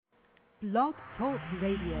Blog Talk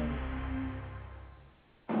Radio.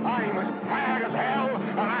 I'm as tired as hell,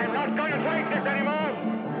 and I'm not going to take this anymore.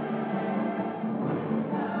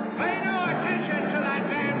 Pay no attention to that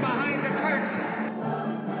man behind the curtain.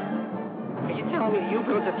 Are you telling me you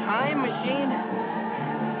built a time machine?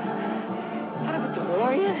 Out of a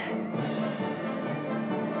DeLorean?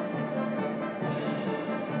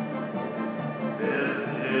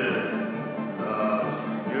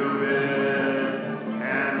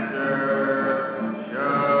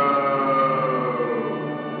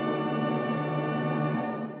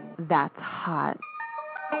 That's hot.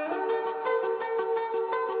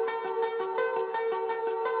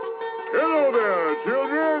 Hello there,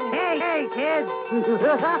 children. Hey, kids!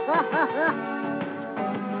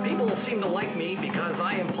 People seem to like me because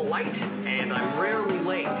I am polite and I'm rarely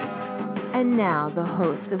late. And now the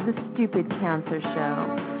host of the Stupid Cancer Show,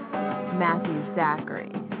 Matthew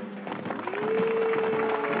Zachary.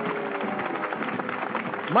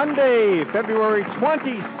 Monday, February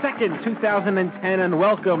 22nd, 2010, and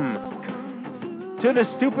welcome to the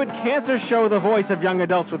Stupid Cancer Show, the voice of young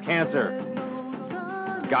adults with cancer.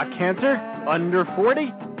 Got cancer? Under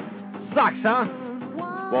 40? Sucks, huh?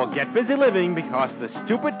 Well, get busy living because the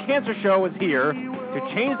Stupid Cancer Show is here to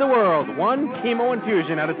change the world one chemo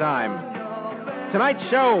infusion at a time. Tonight's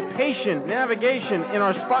show, patient navigation in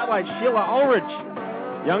our spotlight, Sheila Ulrich,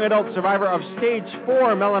 young adult survivor of stage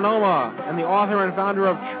 4 melanoma and the author and founder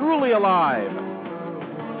of Truly Alive.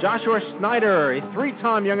 Joshua Snyder, a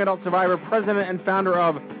 3-time young adult survivor, president and founder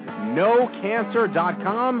of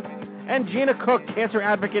NoCancer.com. And Gina Cook, cancer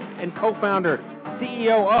advocate and co-founder,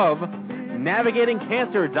 CEO of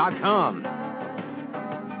NavigatingCancer.com.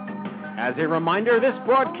 As a reminder, this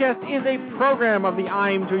broadcast is a program of the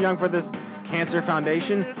I'm Too Young for This Cancer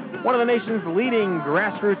Foundation, one of the nation's leading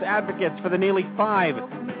grassroots advocates for the nearly 5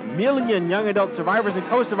 million young adult survivors and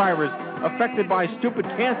co-survivors affected by stupid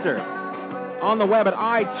cancer. On the web at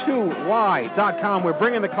i2y.com, we're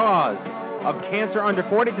bringing the cause of cancer under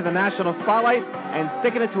 40 to the national spotlight and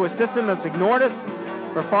sticking it to a system that's ignored us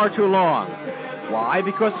for far too long. Why?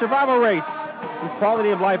 Because survival rates and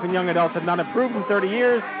quality of life in young adults have not improved in 30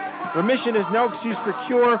 years, remission is no excuse for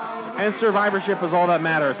cure, and survivorship is all that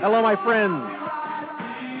matters. Hello, my friends,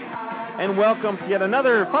 and welcome to yet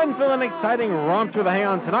another fun-filled and exciting romp through the hay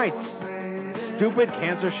on tonight's Stupid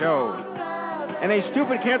Cancer Show. And a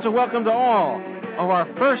Stupid Cancer welcome to all of our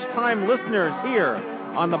first-time listeners here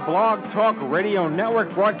on the Blog Talk Radio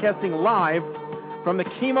Network, broadcasting live from the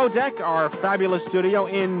Chemo Deck, our fabulous studio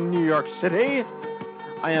in New York City.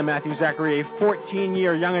 I am Matthew Zachary, a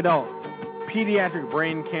 14-year young adult pediatric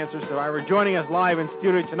brain cancer survivor. Joining us live in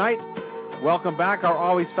studio tonight, welcome back, our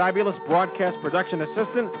always fabulous broadcast production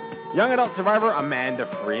assistant, young adult survivor Amanda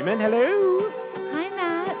Freeman. Hello. Hi,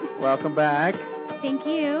 Matt. Welcome back. Thank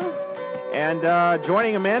you. And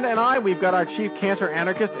joining Amanda and I, we've got our chief cancer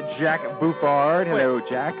anarchist, Jack Bouffard. Hello,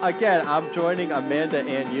 Jack. Again, I'm joining Amanda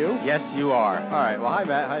and you? Yes, you are. All right. Well, hi,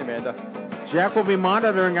 Matt. Hi, Amanda. Jack will be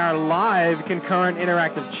monitoring our live, concurrent,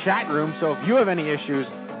 interactive chat room, so if you have any issues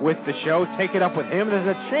with the show, take it up with him. There's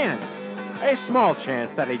a chance, a small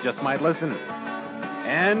chance, that he just might listen.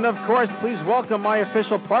 And, of course, please welcome my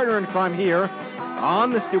official partner in crime here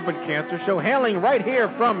on the Stupid Cancer Show, hailing right here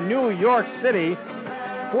from New York City,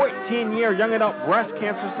 14-year young adult breast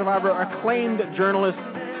cancer survivor, acclaimed journalist,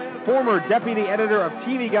 former deputy editor of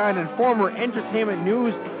TV Guide, and former entertainment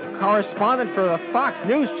news correspondent for the Fox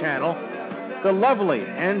News Channel, the lovely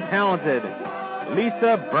and talented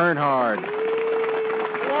Lisa Bernhard.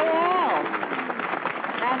 Hello.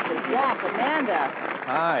 Master Jack, Amanda.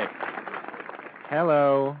 Hi.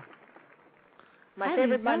 Hello. My Hi,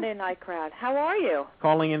 favorite Lisa. Monday night crowd. How are you?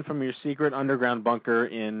 Calling in from your secret underground bunker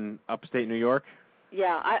in upstate New York.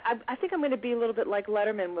 Yeah, I think I'm going to be a little bit like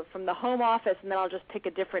Letterman from the home office, and then I'll just pick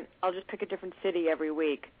a different city every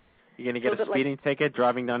week. You're going to get a speeding ticket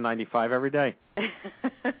driving down 95 every day.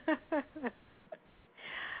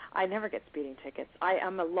 I never get speeding tickets. I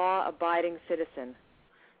am a law-abiding citizen.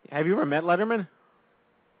 Have you ever met Letterman?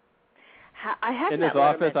 I have In met his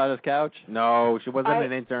office, Letterman. on his couch? No, she wasn't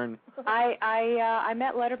an intern. I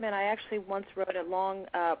met Letterman. I actually once wrote a long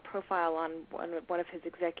profile on one of his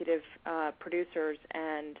executive producers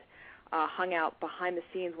and hung out behind the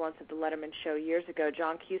scenes once at the Letterman show years ago.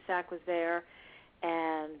 John Cusack was there,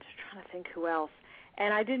 and I'm trying to think who else.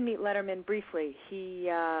 And I did meet Letterman briefly. He's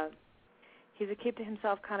a keep to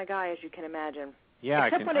himself kind of guy, as you can imagine. Yeah,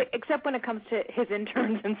 except when it comes to his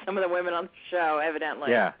interns and some of the women on the show, evidently.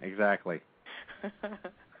 Yeah, exactly.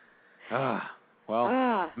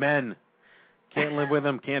 Men. Can't live with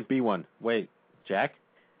them, can't be one. Wait, Jack?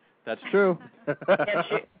 That's true.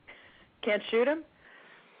 Can't shoot him?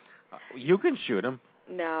 You can shoot him.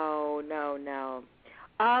 No.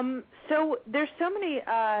 So there's so many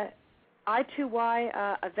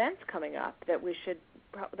I2Y events coming up that we should.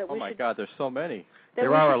 Oh my God, there's so many.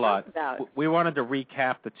 There are a lot. We wanted to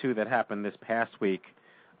recap the two that happened this past week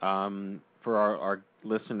for our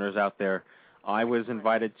listeners out there. I was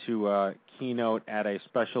invited to keynote at a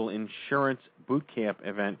special insurance boot camp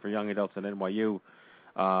event for young adults at NYU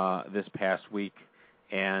this past week,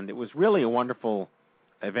 and it was really a wonderful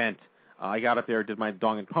event. I got up there, did my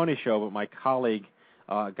Dog and Pony show, but my colleague,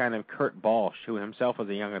 a guy named Kurt Balch, who himself was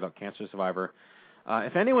a young adult cancer survivor.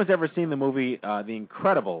 If anyone's ever seen the movie The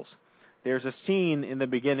Incredibles, there's a scene in the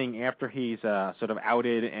beginning after he's sort of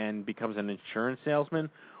outed and becomes an insurance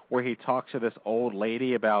salesman where he talks to this old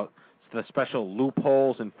lady about the special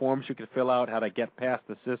loopholes and forms you could fill out, how to get past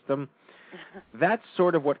the system. That's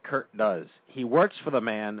sort of what Kurt does. He works for the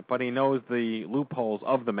man, but he knows the loopholes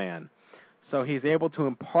of the man. So he's able to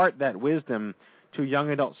impart that wisdom to young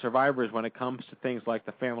adult survivors when it comes to things like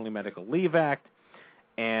the Family Medical Leave Act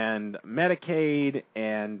and Medicaid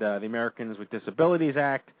and the Americans with Disabilities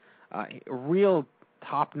Act. A real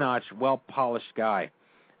top-notch, well-polished guy.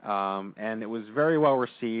 And it was very well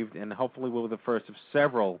received, and hopefully we'll be the first of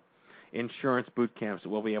several insurance boot camps that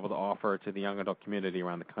we'll be able to offer to the young adult community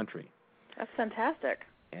around the country. That's fantastic.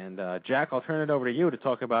 And, Jack, I'll turn it over to you to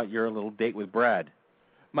talk about your little date with Brad.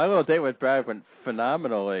 My little date with Brad went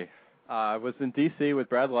phenomenally. I was in D.C. with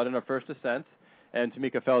Brad Ludden of First Ascent and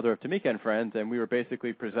Tamika Felder of Tamika and Friends, and we were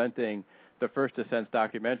basically presenting the First Ascent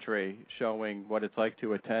documentary showing what it's like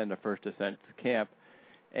to attend a First Ascent camp.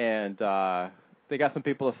 And they got some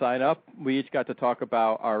people to sign up. We each got to talk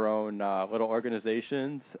about our own little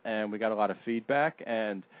organizations, and we got a lot of feedback.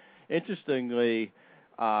 And interestingly,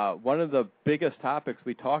 one of the biggest topics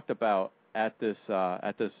we talked about at this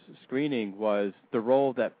screening was the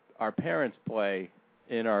role that our parents play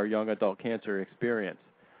in our young adult cancer experience.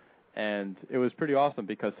 And it was pretty awesome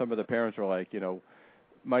because some of the parents were like,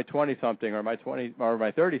 my 20-something or my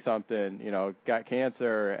 30-something, got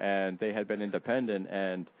cancer and they had been independent,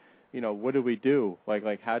 and what do we do?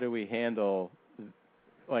 Like how do we handle,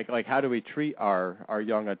 like how do we treat our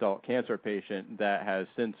young adult cancer patient that has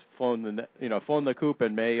since flown the coop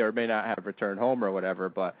and may or may not have returned home or whatever?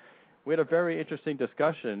 But we had a very interesting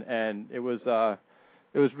discussion, and it was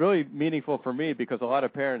really meaningful for me because a lot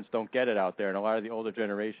of parents don't get it out there, and a lot of the older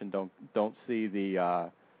generation don't see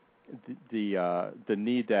the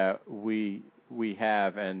need that we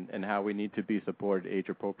have and how we need to be supported age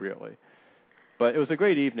appropriately. But it was a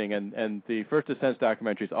great evening, and the First Ascent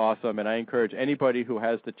documentary is awesome, and I encourage anybody who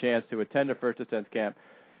has the chance to attend a First Ascent camp,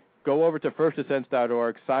 go over to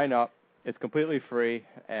firstascent.org, sign up. It's completely free,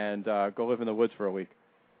 and go live in the woods for a week.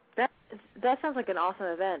 That sounds like an awesome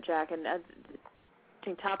event, Jack, and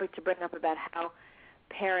interesting topic to bring up about how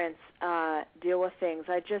parents deal with things.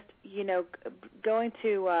 I just, going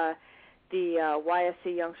to the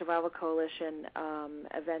YSC Young Survival Coalition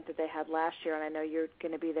event that they had last year, and I know you're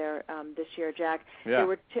going to be there this year, Jack. Yeah. There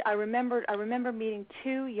were I remember meeting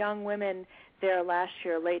two young women there last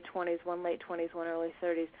year, late 20s, one late 20s, one early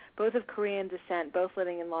 30s, both of Korean descent, both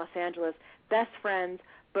living in Los Angeles, best friends,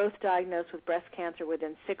 both diagnosed with breast cancer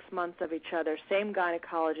within 6 months of each other, same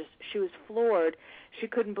gynecologist. She was floored. She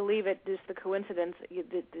couldn't believe it, just the coincidence,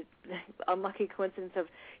 the unlucky coincidence of,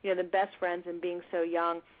 the best friends and being so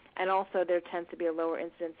young. And also there tends to be a lower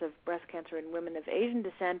incidence of breast cancer in women of Asian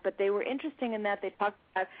descent. But they were interesting in that they talked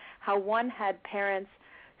about how one had parents,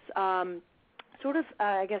 sort of,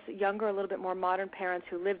 I guess, younger, a little bit more modern parents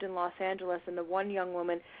who lived in Los Angeles, and the one young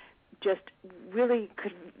woman just really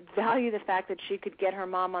could value the fact that she could get her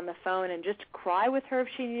mom on the phone and just cry with her if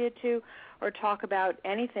she needed to or talk about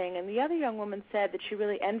anything. And the other young woman said that she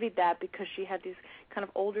really envied that because she had these kind of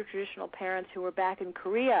older traditional parents who were back in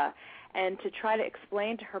Korea, and to try to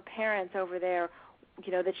explain to her parents over there,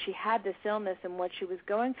 that she had this illness and what she was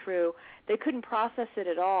going through, they couldn't process it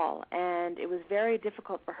at all. And it was very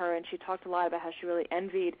difficult for her, and she talked a lot about how she really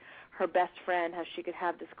envied her best friend, how she could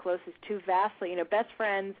have this closest, two vastly, best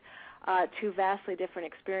friends, two vastly different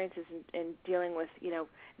experiences in dealing with,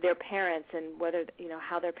 their parents and whether,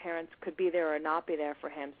 how their parents could be there or not be there for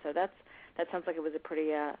him. So that sounds like it was a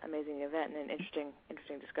pretty amazing event and an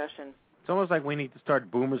interesting discussion. It's almost like we need to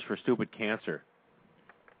start Boomers for Stupid Cancer.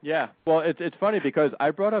 Yeah. Well, it's funny because I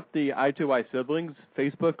brought up the I2Y Siblings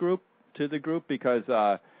Facebook group to the group because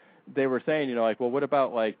they were saying, well, what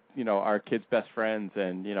about, our kids' best friends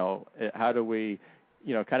and, how do we,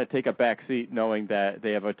 kind of take a back seat knowing that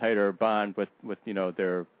they have a tighter bond with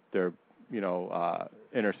their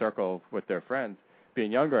inner circle with their friends,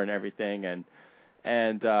 being younger and everything. And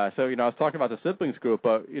And so, I was talking about the siblings group,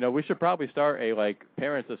 but, we should probably start a,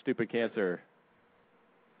 Parents of Stupid Cancer,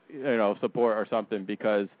 support or something,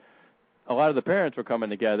 because a lot of the parents were coming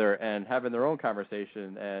together and having their own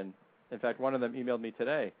conversation. And, in fact, one of them emailed me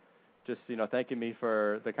today just, thanking me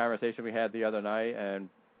for the conversation we had the other night and,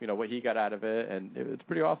 what he got out of it. And it's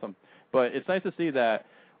pretty awesome. But it's nice to see that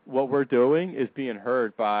what we're doing is being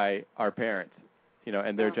heard by our parents,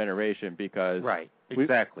 and their generation, because right,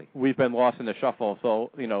 exactly. We've been lost in the shuffle, so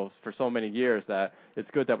for so many years that it's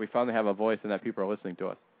good that we finally have a voice and that people are listening to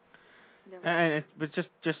us. And but just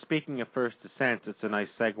speaking of First Descent, it's a nice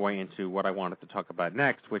segue into what I wanted to talk about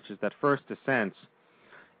next, which is that First Descent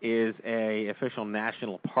is a official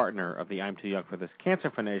national partner of the I'm Too Young for This Cancer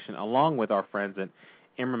Foundation, along with our friends at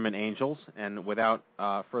Immerman Angels. And without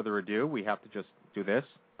further ado, we have to just do this.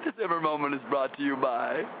 This Immer moment is brought to you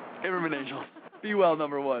by Immerman Angels. Be well,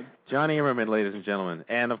 number one. Johnny Immerman, ladies and gentlemen.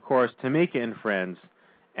 And, of course, Tamika and friends.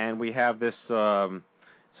 And we have this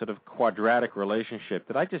sort of quadratic relationship.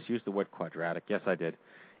 Did I just use the word quadratic? Yes, I did.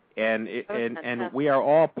 And we are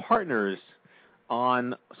all partners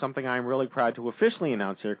on something I'm really proud to officially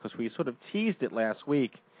announce here, because we sort of teased it last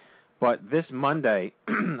week. But this Monday,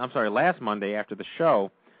 last Monday after the show,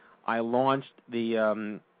 I launched the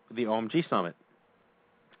OMG Summit,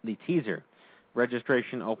 the teaser.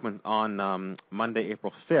 Registration opened on Monday,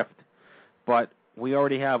 April 5th. But we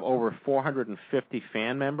already have over 450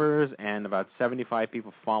 fan members and about 75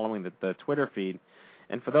 people following the Twitter feed.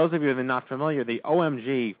 And for those of you that are not familiar, the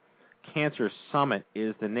OMG Cancer Summit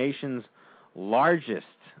is the nation's largest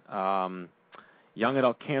young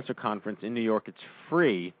adult cancer conference in New York. It's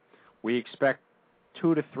free. We expect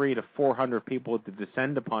 200 to 300 to 400 people to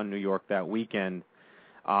descend upon New York that weekend.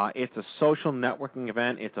 It's a social networking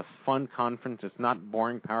event. It's a fun conference. It's not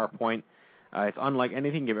boring PowerPoint. It's unlike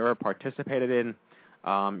anything you've ever participated in.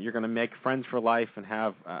 You're going to make friends for life and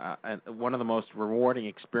have one of the most rewarding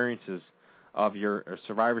experiences of your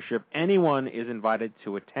survivorship. Anyone is invited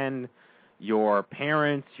to attend. Your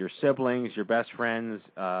parents, your siblings, your best friends,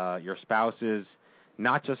 your spouses,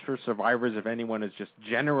 not just for survivors, if anyone is just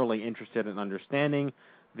generally interested in understanding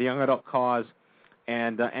the young adult cause.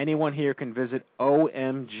 And anyone here can visit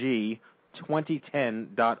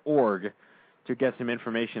omg2010.org to get some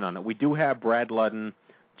information on it. We do have Brad Ludden,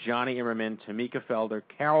 Johnny Immerman, Tamika Felder,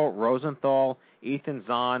 Carol Rosenthal, Ethan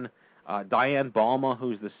Zahn, Diane Balma,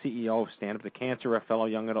 who's the CEO of Stand Up to Cancer, a fellow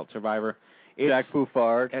young adult survivor. Jack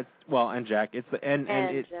Buffard. And Jack. It's the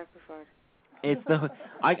Jack Buffard. It's the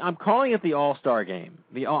I'm calling it the All-Star Game.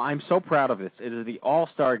 I'm so proud of this. It is the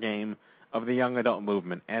All-Star Game of the young adult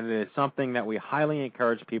movement, and it is something that we highly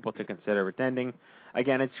encourage people to consider attending.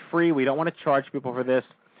 Again, it's free. We don't want to charge people for this.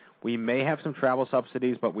 We may have some travel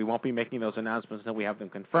subsidies, but we won't be making those announcements until we have them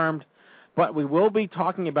confirmed. But we will be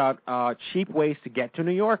talking about cheap ways to get to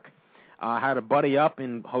New York, how to buddy up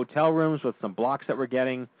in hotel rooms with some blocks that we're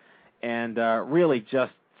getting, and really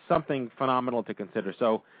just something phenomenal to consider.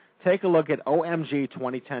 So take a look at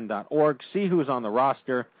omg2010.org, see who's on the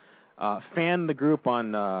roster, fan the group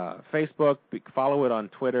on Facebook, follow it on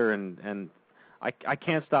Twitter, and I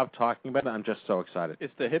can't stop talking about it. I'm just so excited.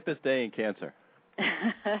 It's the hippest day in cancer.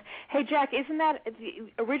 Hey, Jack, isn't that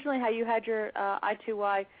originally how you had your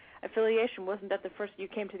I2Y affiliation? Wasn't that the first you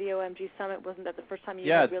came to the OMG Summit? Wasn't that the first time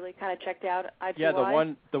you really kind of checked out I2Y? Yeah,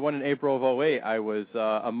 the one in April of 2008. I was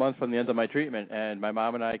a month from the end of my treatment, and my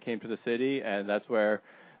mom and I came to the city, and that's where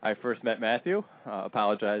I first met Matthew.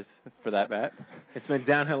 Apologize for that, Matt. It's been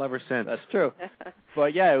downhill ever since. That's true.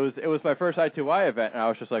 But yeah, it was my first I2Y event, and I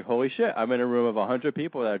was just like, holy shit, I'm in a room of 100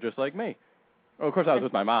 people that are just like me. Well, of course, I was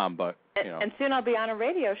with my mom, but, you know. And soon I'll be on a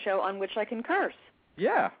radio show on which I can curse.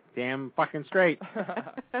 Yeah. Damn fucking straight.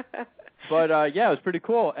 But, yeah, it was pretty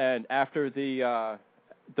cool. And after the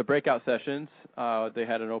breakout sessions, they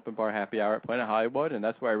had an open bar happy hour at Planet Hollywood, and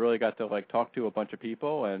that's where I really got to, like, talk to a bunch of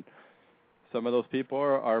people. And some of those people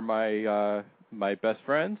are my best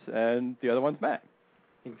friends, and the other one's Matt.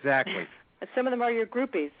 Exactly. And some of them are your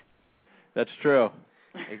groupies. That's true.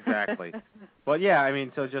 Exactly. But yeah, I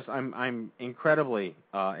mean, so just I'm incredibly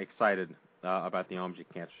excited about the OMG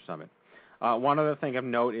Cancer Summit. One other thing of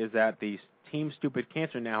note is that the Team Stupid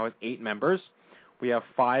Cancer now has 8 members. We have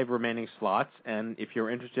 5 remaining slots, and if you're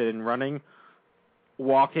interested in running,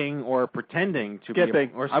 walking, or pretending to skipping,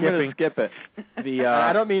 be I'm going to skip it.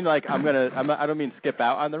 I don't mean like I don't mean skip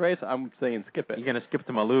out on the race. I'm saying skip it. You're going to skip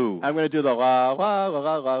to Malou. I'm going to do the la la la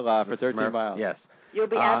la la la for 13 miles. Yes. You'll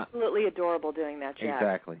be absolutely adorable doing that, Jack.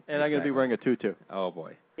 Exactly. And I'm going to be wearing a tutu. Oh,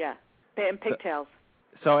 boy. Yeah. And pigtails.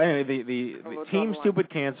 So anyway, the Team Stupid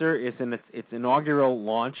Cancer is in its inaugural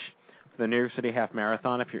launch for the New York City Half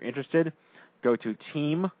Marathon. If you're interested, go to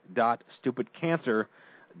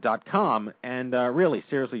team.stupidcancer.com and really,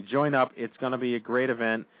 seriously, join up. It's going to be a great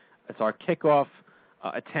event. It's our kickoff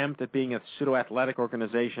attempt at being a pseudo-athletic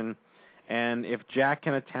organization. And if Jack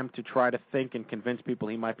can attempt to try to think and convince people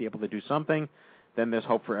he might be able to do something, then there's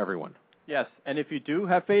hope for everyone. Yes, and if you do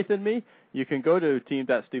have faith in me, you can go to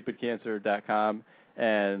team.stupidcancer.com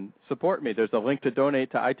and support me. There's a link to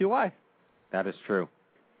donate to I2Y. That is true.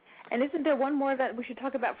 And isn't there one more that we should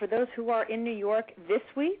talk about for those who are in New York this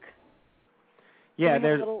week? Yeah,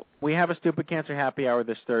 we have a Stupid Cancer Happy Hour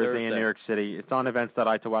this Thursday in New York City. It's on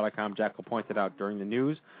events.i2y.com. Jack will point it out during the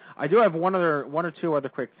news. I do have one or two other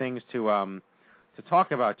quick things to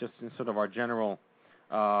talk about, just in sort of our general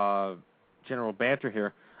banter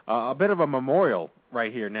here. A bit of a memorial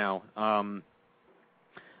right here now.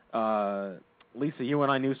 Lisa, you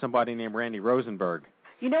and I knew somebody named Randy Rosenberg.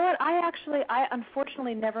 You know what? I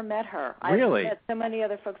unfortunately never met her. Really? I've met so many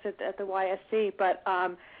other folks at the YSC, but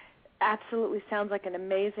absolutely sounds like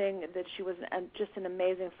that she was just an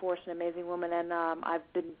amazing force, an amazing woman, and I've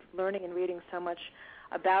been learning and reading so much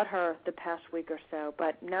about her the past week or so.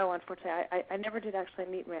 But no, unfortunately, I never did actually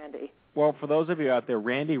meet Randy. Well, for those of you out there,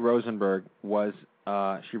 Randy Rosenberg was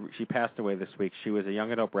she passed away this week. She was a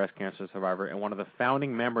young adult breast cancer survivor and one of the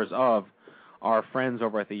founding members of our friends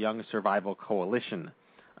over at the Young Survival Coalition,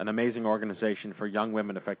 an amazing organization for young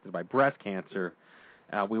women affected by breast cancer.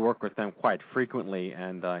 We work with them quite frequently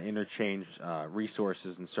and interchange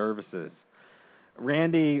resources and services.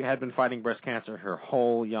 Randy had been fighting breast cancer her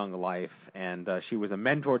whole young life, and she was a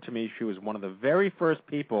mentor to me. She was one of the very first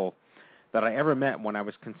people that I ever met when I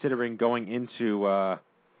was considering going into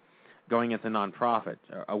nonprofit.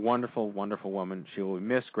 A wonderful, wonderful woman. She will be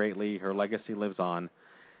missed greatly. Her legacy lives on,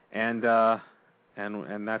 and that's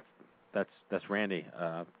Randy.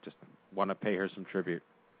 Just want to pay her some tribute.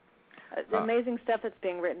 The amazing stuff that's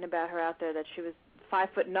being written about her out there, that she was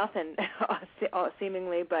 5'0"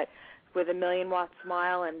 seemingly, but with a 1,000,000-watt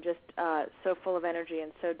smile and just so full of energy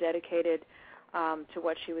and so dedicated to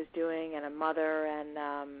what she was doing, and a mother. And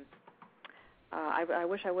I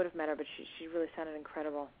wish I would have met her, but she really sounded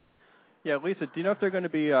incredible. Yeah, Lisa, do you know if they're going to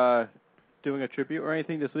be doing a tribute or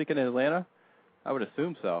anything this weekend in Atlanta? I would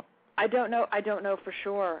assume so. I don't know for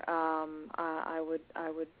sure. I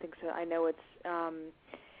would think so. I know it's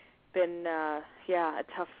been a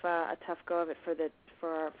tough go of it for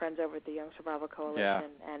our friends over at the Young Survival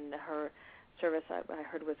Coalition, and her service I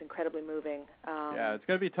heard was incredibly moving. Yeah, it's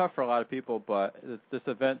going to be tough for a lot of people, but this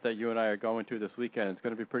event that you and I are going to this weekend is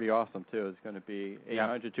going to be pretty awesome too. It's going to be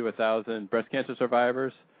 800 to 1,000 breast cancer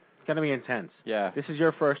survivors. It's going to be intense. Yeah. This is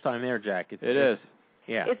your first time there, Jack. It is.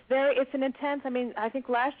 Yeah. It's an intense. I mean, I think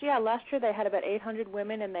last year they had about 800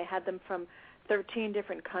 women, and they had them from 13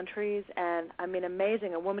 different countries, and I mean,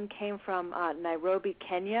 amazing. A woman came from Nairobi,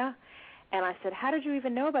 Kenya, and I said, "How did you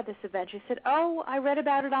even know about this event?" She said, "Oh, I read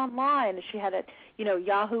about it online." And she had a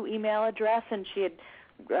Yahoo email address, and she had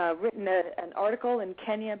written an article in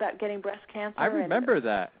Kenya about getting breast cancer. I remember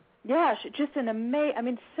that. Yeah, just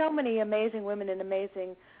so many amazing women and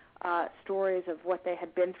amazing stories of what they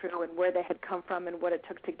had been through and where they had come from and what it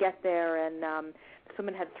took to get there. And this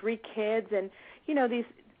woman had 3 kids, and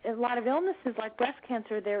a lot of illnesses like breast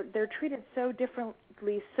cancer, they're treated so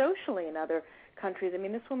differently socially in other countries. I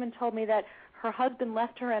mean, this woman told me that her husband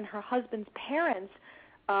left her, and her husband's parents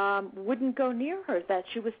wouldn't go near her, that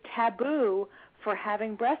she was taboo for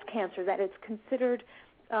having breast cancer, that it's considered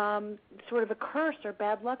sort of a curse or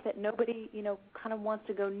bad luck, that nobody, kind of wants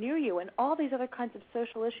to go near you, and all these other kinds of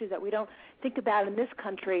social issues that we don't think about in this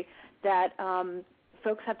country that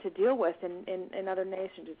folks have to deal with in other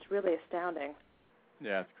nations. It's really astounding.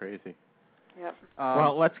 Yeah, it's crazy. Yep.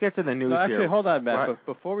 Well, let's get to the news actually, here. Hold on, Matt. Right.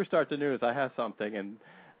 Before we start the news, I have something, and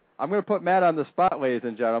I'm going to put Matt on the spot, ladies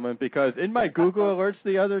and gentlemen, because in my Google alerts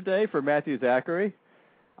the other day for Matthew Zachary,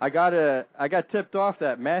 I got tipped off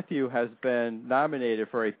that Matthew has been nominated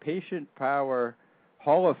for a Patient Power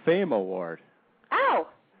Hall of Fame award. Ow!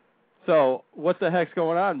 So what the heck's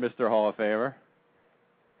going on, Mr. Hall of Famer?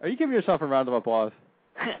 Are you giving yourself a round of applause?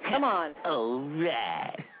 Come on. All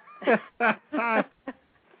right.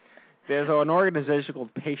 There's an organization called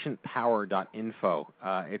PatientPower.info.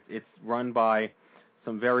 It's run by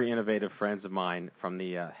some very innovative friends of mine from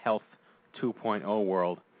the Health 2.0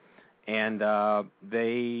 world, and I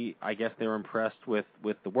guess they're impressed with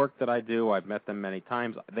the work that I do. I've met them many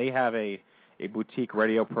times. They have a boutique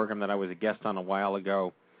radio program that I was a guest on a while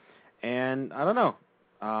ago, and I don't know,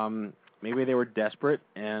 maybe they were desperate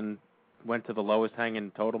and went to the lowest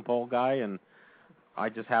hanging totem pole guy, and I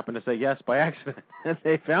just happened to say yes by accident, and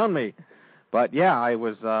they found me. But yeah,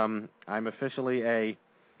 I'm officially a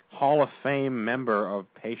Hall of Fame member of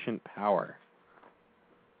Patient Power.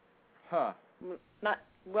 Huh. Not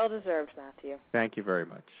well deserved, Matthew. Thank you very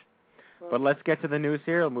much. But let's get to the news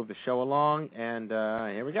here. We'll move the show along, and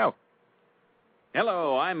here we go.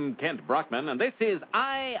 Hello, I'm Kent Brockman, and this is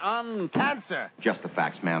Eye on Cancer. Just the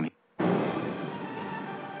facts, ma'am.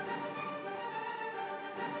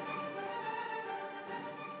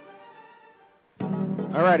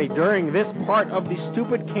 Alrighty, during this part of the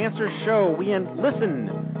Stupid Cancer Show, we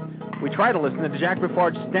try to listen to Jack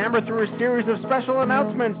Buffard stammer through a series of special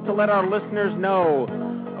announcements to let our listeners know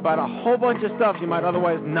about a whole bunch of stuff you might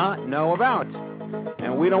otherwise not know about.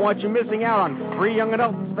 And we don't want you missing out on free young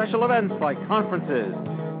adult special events like conferences,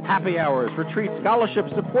 happy hours, retreats,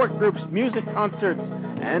 scholarships, support groups, music concerts,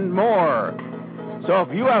 and more. So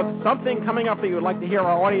if you have something coming up that you would like to hear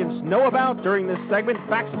our audience know about during this segment,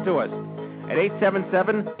 fax it to us at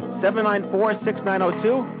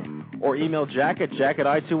 877-794-6902 or email Jack at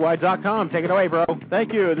i2y.com. Take it away, bro.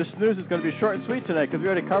 Thank you. This news is going to be short and sweet tonight because we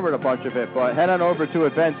already covered a bunch of it, but head on over to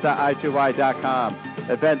events.i2y.com.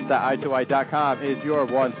 Events.i2y.com is your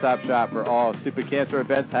one-stop shop for all stupid cancer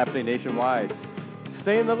events happening nationwide.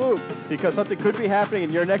 Stay in the loop because something could be happening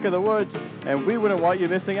in your neck of the woods, and we wouldn't want you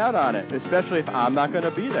missing out on it, especially if I'm not going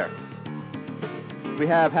to be there. We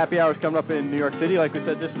have happy hours coming up in New York City, like we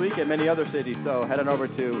said this week, and many other cities, so head on over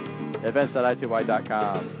to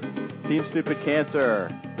events.i2y.com. Team Stupid Cancer.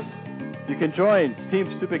 You can join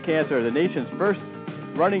Team Stupid Cancer, the nation's first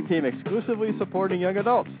running team exclusively supporting young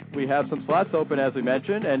adults. We have some slots open, as we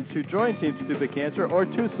mentioned, and to join Team Stupid Cancer or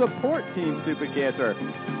to support Team Stupid Cancer,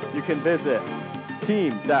 you can visit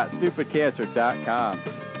team.stupidcancer.com.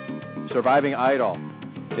 Surviving Idol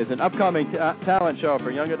is an upcoming talent show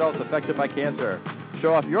for young adults affected by cancer.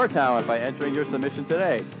 Show off your talent by entering your submission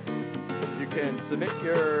today. You can submit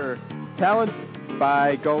your talent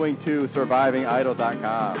by going to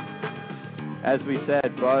survivingidol.com. As we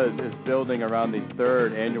said, buzz is building around the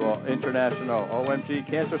third annual International OMG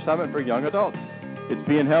Cancer Summit for Young Adults. It's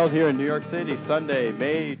being held here in New York City, Sunday,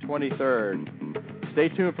 May 23rd. Stay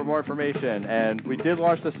tuned for more information. And we did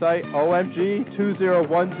launch the site,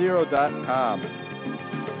 omg2010.com.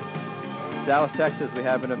 Dallas, Texas, we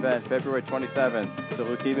have an event, February 27th. The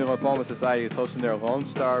Leukemia Lymphoma Society is hosting their Lone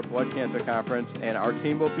Star Blood Cancer Conference, and our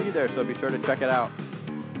team will be there, so be sure to check it out.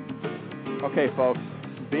 Okay, folks,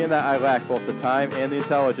 being that I lack both the time and the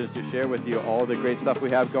intelligence to share with you all the great stuff we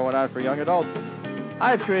have going on for young adults,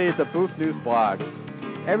 I've created the Boof News blog.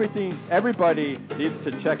 Everybody needs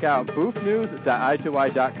to check out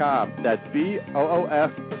boofnews.i2y.com. That's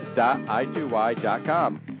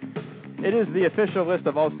BOOF.i2y.com. It is the official list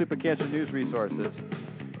of all Stupid Cancer news resources.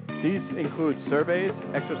 These include surveys,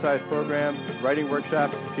 exercise programs, writing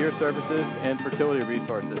workshops, peer services, and fertility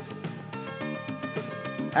resources.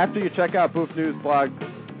 After you check out Boof News blog,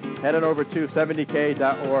 head on over to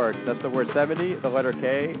 70k.org. That's the word 70, the letter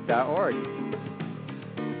K.org.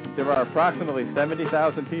 There are approximately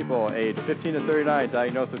 70,000 people aged 15 to 39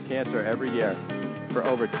 diagnosed with cancer every year. For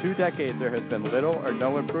over 2 decades, there has been little or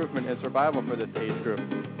no improvement in survival for this age group.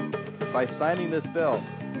 By signing this bill,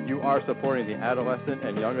 you are supporting the Adolescent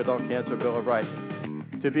and Young Adult Cancer Bill of Rights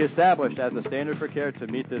to be established as a standard for care to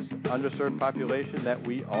meet this underserved population that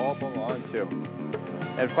we all belong to.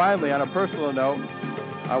 And finally, on a personal note,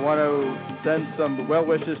 I want to send some well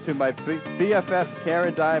wishes to my BFF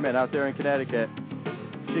Karen Diamond out there in Connecticut.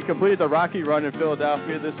 She completed the Rocky Run in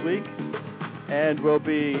Philadelphia this week and will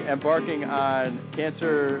be embarking on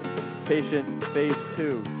cancer patient phase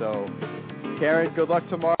 2. So, Karen, good luck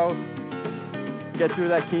tomorrow. Get through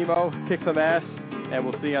that chemo, kick some ass, and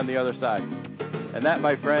we'll see you on the other side. And that,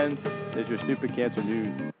 my friends, is your Stupid Cancer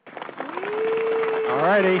News. All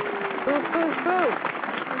righty.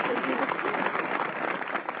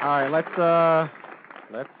 All right,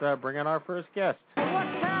 let's bring in our first guest. What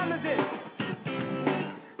time is it?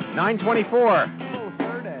 9:24. Oh,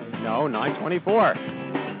 Thursday. No, 9:24.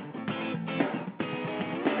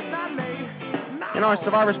 In our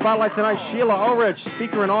Survivor Spotlight tonight, Sheila Ulrich,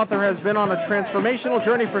 speaker and author, has been on a transformational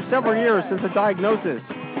journey for several years since a diagnosis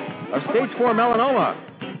of stage 4 melanoma.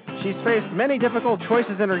 She's faced many difficult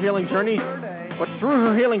choices in her healing journey, but through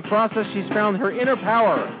her healing process, she's found her inner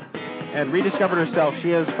power and rediscovered herself. She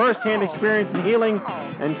has first-hand experience in healing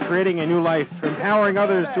and creating a new life. Empowering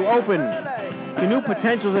others to open to new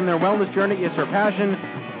potentials in their wellness journey is her passion.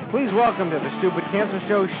 Please welcome to the Stupid Cancer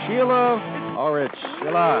Show, Sheila Ulrich.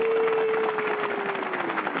 Sheila.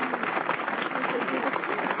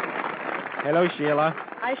 Hello, Sheila.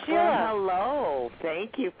 Hi, Sheila. Well, hello.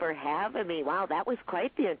 Thank you for having me. Wow, that was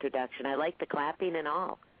quite the introduction. I like the clapping and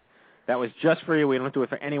all. That was just for you. We don't do it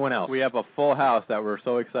for anyone else. We have a full house that we're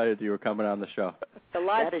so excited you were coming on the show. The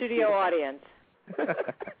live studio audience.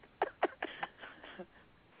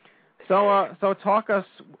 So talk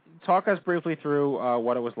us briefly through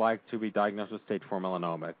what it was like to be diagnosed with stage 4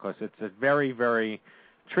 melanoma, because it's a very, very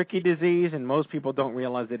tricky disease, and most people don't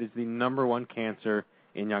realize it is the number one cancer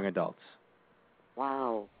in young adults.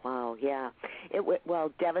 Wow, yeah.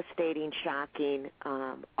 Well, devastating, shocking,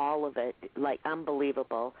 all of it, like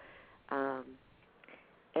unbelievable.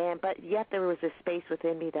 But yet there was a space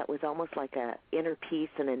within me that was almost like a inner peace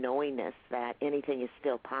and a knowingness that anything is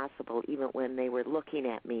still possible, even when they were looking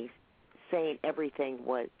at me, saying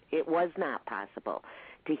it was not possible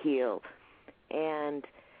to heal. And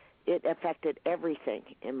it affected everything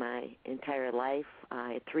in my entire life.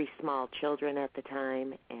 I had 3 small children at the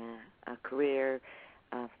time, a career,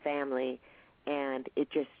 a family, and it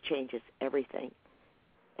just changes everything.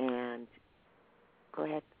 And go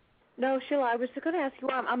ahead. No, Sheila, I was going to ask you,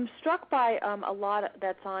 I'm struck by a lot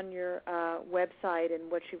that's on your website and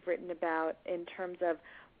what you've written about in terms of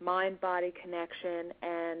mind-body connection,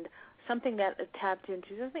 and something that tapped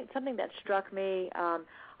into, something that struck me.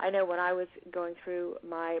 I know when I was going through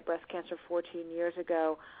my breast cancer 14 years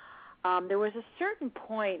ago, there was a certain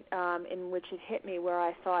point in which it hit me where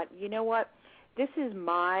I thought, you know what, this is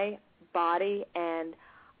my body, and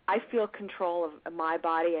I feel control of my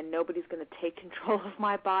body, and nobody's going to take control of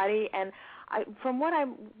my body. And from what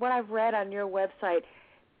I've read on your website,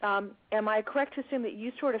 am I correct to assume that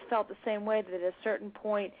you sort of felt the same way, that at a certain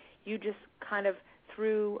point you just kind of,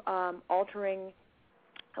 through altering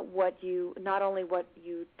not only what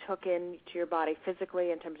you took into your body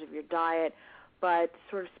physically in terms of your diet, but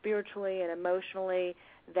sort of spiritually and emotionally,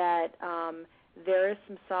 that there is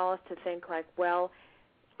some solace to think like, well,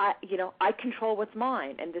 I control what's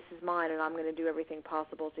mine, and this is mine, and I'm going to do everything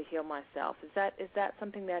possible to heal myself. Is that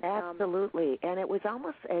something that... Absolutely, and it was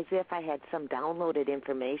almost as if I had some downloaded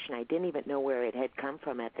information. I didn't even know where it had come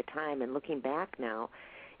from at the time, and looking back now,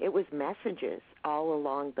 it was messages all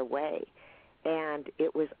along the way, and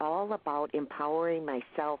it was all about empowering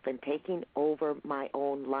myself and taking over my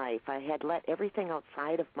own life. I had let everything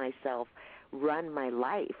outside of myself run my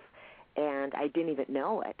life, and I didn't even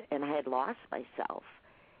know it, and I had lost myself.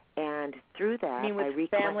 And through that, I mean, with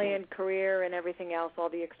family and career and everything else, all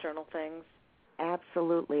the external things?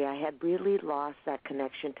 Absolutely. I had really lost that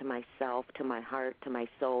connection to myself, to my heart, to my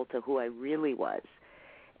soul, to who I really was.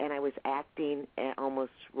 And I was acting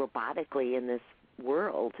almost robotically in this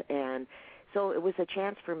world. And so it was a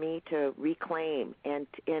chance for me to reclaim and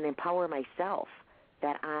empower myself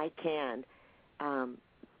that I can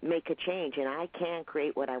make a change, and I can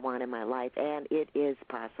create what I want in my life, and it is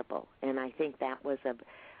possible. And I think that was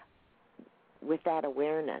with that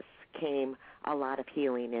awareness came a lot of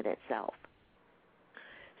healing in itself.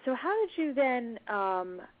 So how did you then,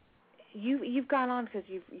 you've gone on because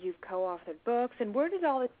you've co-authored books, and where did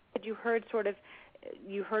all this, you heard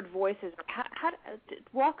voices,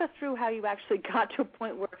 walk us through how you actually got to a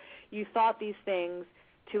point where you thought these things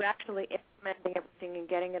to actually implementing everything and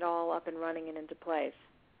getting it all up and running and into place?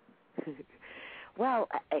 Well,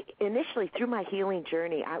 initially through my healing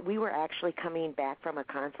journey, we were actually coming back from a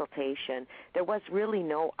consultation. There was really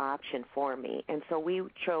no option for me, and so we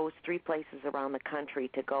chose 3 places around the country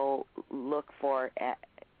to go look for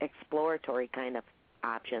exploratory kind of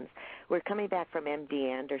options. We're coming back from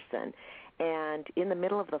MD Anderson, and in the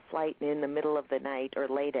middle of the flight, in the middle of the night or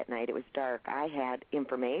late at night, it was dark, I had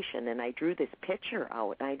information, and I drew this picture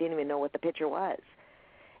out, and I didn't even know what the picture was.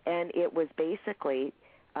 And it was basically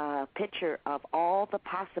a picture of all the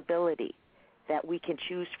possibility that we can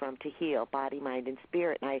choose from to heal body, mind, and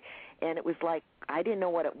spirit. And it was like I didn't know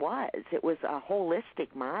what it was. It was a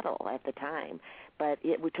holistic model at the time, but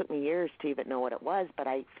it took me years to even know what it was. But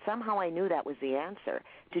somehow I knew that was the answer,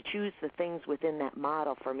 to choose the things within that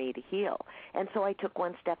model for me to heal. And so I took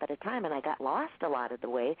one step at a time, and I got lost a lot of the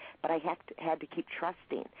way, but I had to keep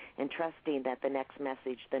trusting that the next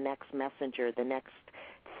message, the next messenger, the next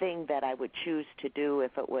thing that I would choose to do,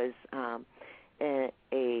 if it was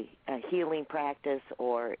a healing practice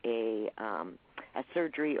or a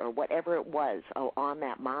surgery or whatever it was on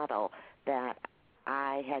that model, that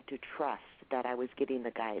I had to trust that I was getting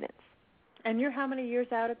the guidance. And you're how many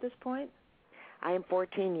years out at this point? I am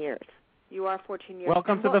 14 years. You are 14 years.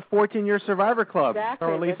 Welcome to the 14-year Survivor Club. Exactly.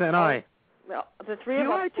 So Lisa and I. Well, the 3 of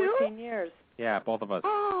us, 14 years. Yeah, both of us.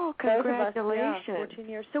 Oh, congratulations. Both of us, yeah, 14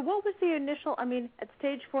 years. So what was the initial, at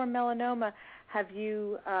stage 4 melanoma, have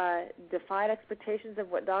you defied expectations of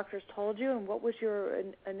what doctors told you, and what was your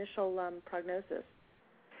initial prognosis?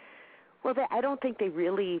 Well, I don't think they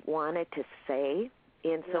really wanted to say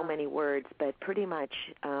in so many words, but pretty much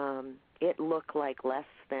it looked like less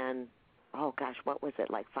than, what was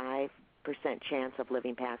it, like 5% chance of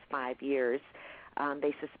living past 5 years.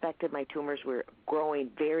 They suspected my tumors were growing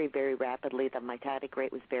very, very rapidly. The mitotic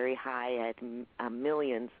rate was very high. I had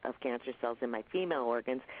millions of cancer cells in my female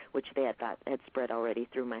organs, which they had thought had spread already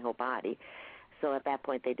through my whole body. So at that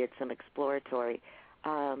point, they did some exploratory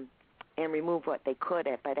and removed what they could.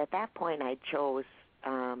 But at that point, I chose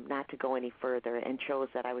not to go any further and chose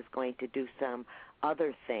that I was going to do some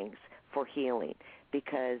other things for healing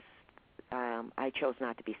because I chose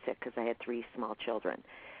not to be sick because I had 3 small children.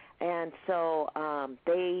 And so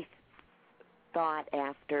they thought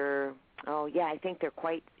after, I think they're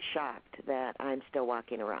quite shocked that I'm still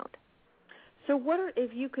walking around. So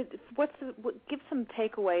if you could, give some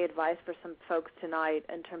takeaway advice for some folks tonight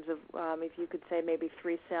in terms of if you could say maybe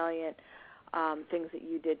 3 salient things that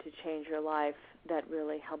you did to change your life that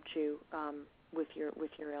really helped you with your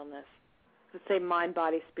illness. Let's say mind,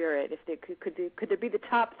 body, spirit. If they could there be the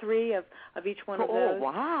top 3 of each one of those? Oh,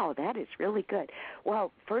 wow, that is really good.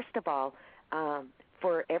 Well, first of all,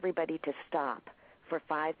 for everybody to stop for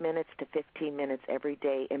 5 minutes to 15 minutes every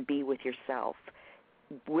day and be with yourself,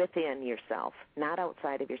 within yourself, not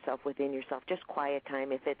outside of yourself, within yourself. Just quiet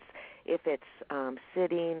time. If it's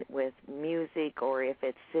sitting with music, or if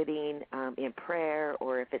it's sitting in prayer,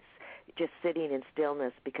 or if it's just sitting in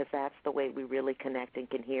stillness, because that's the way we really connect and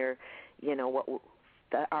can hear,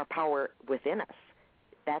 our power within us.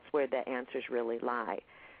 That's where the answers really lie.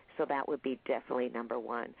 So that would be definitely number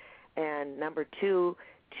 1. And number 2,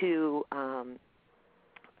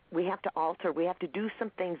 we have to alter. We have to do some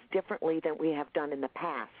things differently than we have done in the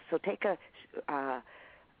past. So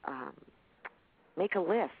make a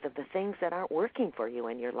list of the things that aren't working for you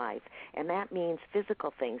in your life, and that means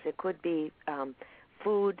physical things. It could be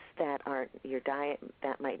foods that aren't your diet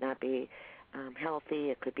that might not be healthy.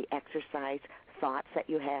 It could be exercise, thoughts that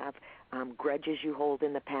you have, grudges you hold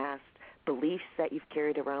in the past, beliefs that you've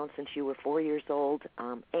carried around since you were 4 years old,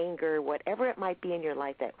 anger, whatever it might be in your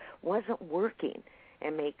life that wasn't working,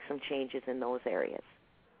 and make some changes in those areas.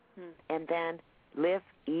 And then live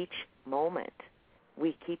each moment.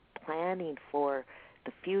 We keep planning for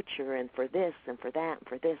the future and for this and for that and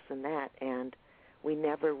for this and that, and we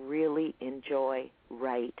never really enjoy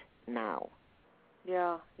right now.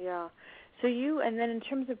 Yeah. So and then in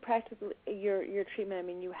terms of practically your treatment, I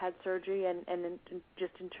mean, you had surgery, and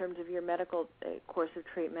just in terms of your medical course of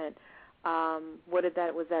treatment,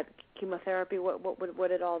 was that chemotherapy? What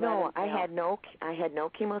did all that entail? No, I had no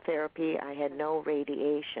chemotherapy. I had no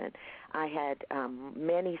radiation. I had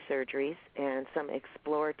many surgeries and some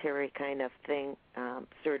exploratory kind of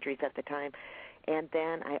surgeries at the time. And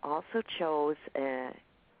then I also chose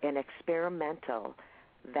an experimental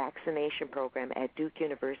vaccination program at Duke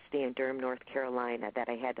University in Durham, North Carolina, that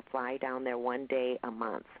I had to fly down there one day a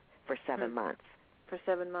month for 7 months. For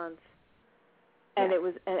 7 months. And it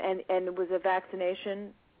was and it was a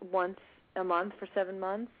vaccination once a month for 7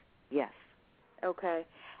 months? Yes. Okay.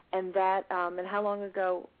 And that and how long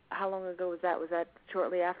ago was that? Was that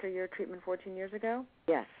shortly after your treatment 14 years ago?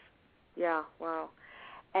 Yes. Yeah, wow.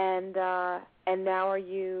 And now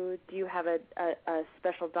do you have a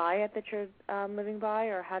special diet that you're living by,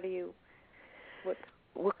 or how do you Well,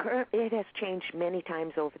 it has changed many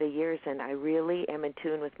times over the years, and I really am in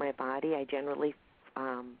tune with my body. I generally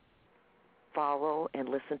follow and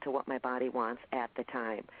listen to what my body wants at the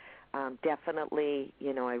time. Definitely,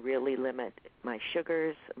 I really limit my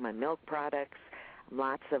sugars, my milk products,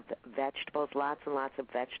 lots and lots of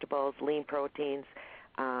vegetables, lean proteins,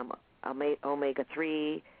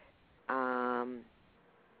 omega-3,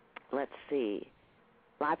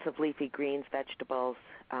 lots of leafy greens, vegetables,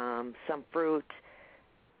 some fruit,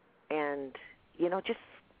 and, just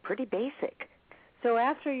pretty basic. So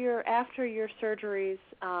after your surgeries,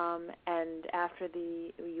 and after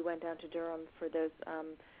you went down to Durham for those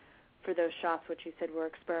shots, which you said were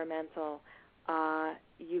experimental,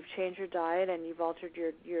 you've changed your diet and you've altered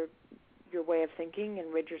your way of thinking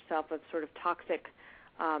and rid yourself of sort of toxic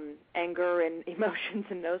anger and emotions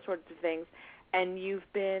and those sorts of things, and you've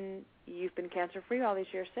been cancer free all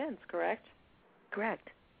these years since, correct?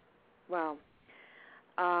 Correct. Wow.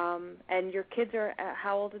 And your kids are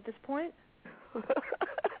how old at this point?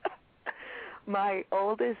 My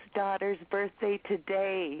oldest daughter's birthday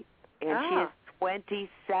today, and she is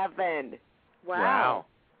 27. Wow.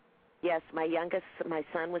 Yes, my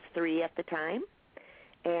son was 3 at the time,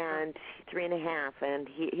 and 3.5, and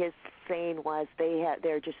his saying was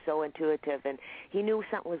they're just so intuitive, and he knew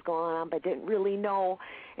something was going on but didn't really know.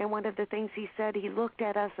 And one of the things he said, he looked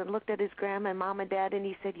at us and looked at his grandma and mom and dad, and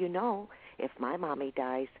he said, if my mommy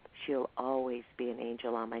dies, she'll always be an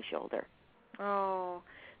angel on my shoulder. Oh,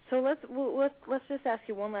 So let's just ask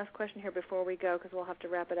you one last question here before we go, because we'll have to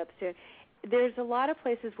wrap it up soon. There's a lot of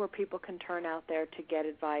places where people can turn out there to get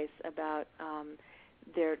advice about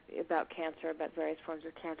about cancer, about various forms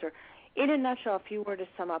of cancer. In a nutshell, if you were to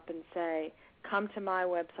sum up and say, come to my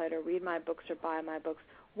website or read my books or buy my books,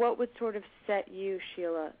 what would sort of set you,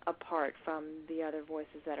 Sheila, apart from the other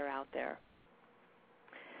voices that are out there?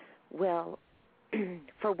 Well,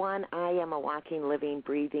 for one, I am a walking, living,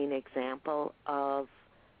 breathing example of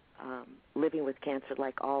living with cancer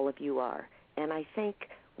like all of you are. And I think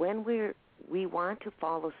when we want to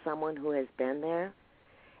follow someone who has been there,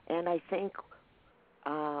 and I think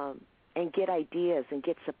and get ideas and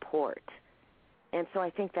get support. And so I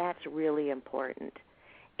think that's really important.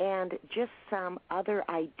 And just some other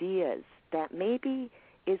ideas that maybe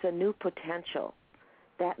is a new potential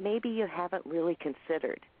that maybe you haven't really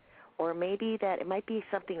considered, or maybe that it might be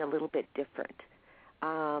something a little bit different.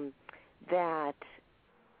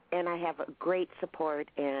 And I have great support,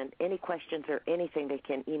 and any questions or anything, they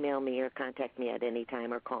can email me or contact me at any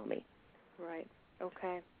time or call me. Right.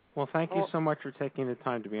 Okay. Well, thank you so much for taking the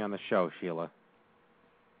time to be on the show, Sheila.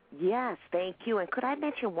 Yes, thank you. And could I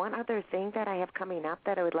mention one other thing that I have coming up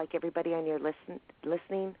that I would like everybody on your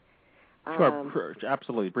listening? Sure,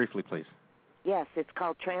 absolutely. Briefly, please. Yes, it's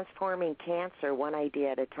called Transforming Cancer, One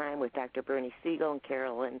Idea at a Time, with Dr. Bernie Siegel and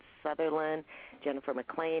Carolyn Sutherland, Jennifer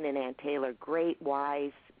McLean, and Ann Taylor, great,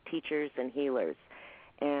 wise teachers and healers.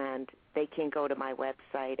 And they can go to my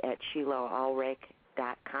website at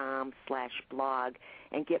SheilaUlrich.com/blog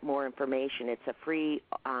and get more information. It's a free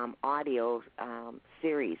audio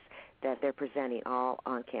series that they're presenting all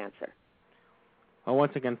on cancer. Well,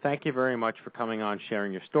 once again, thank you very much for coming on,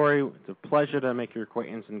 sharing your story. It's a pleasure to make your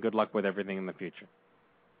acquaintance, and good luck with everything in the future.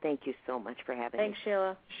 Thank you so much for having Thanks, me.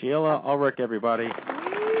 Sheila. Sheila Ulrich, everybody.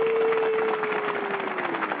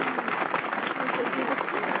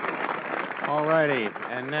 All righty,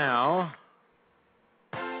 and now,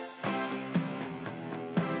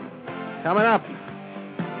 coming up,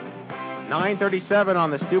 9:37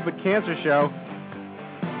 on the Stupid Cancer Show,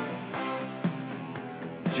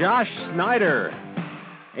 Josh Snyder,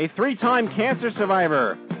 a 3-time cancer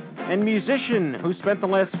survivor and musician who spent the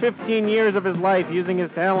last 15 years of his life using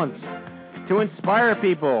his talents to inspire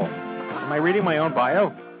people. Am I reading my own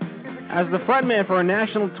bio? As the frontman for a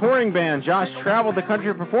national touring band, Josh traveled the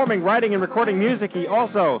country performing, writing, and recording music. He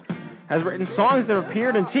also has written songs that have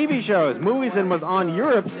appeared in TV shows, movies, and was on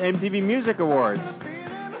Europe's MTV Music Awards.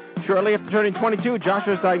 Shortly after turning 22, Josh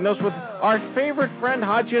was diagnosed with our favorite friend,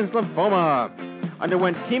 Hodgkin's lymphoma,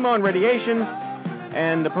 underwent chemo and radiation,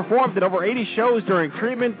 and performed at over 80 shows during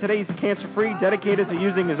treatment. Today, he's cancer-free, dedicated to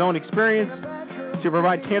using his own experience to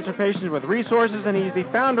provide cancer patients with resources, and he's the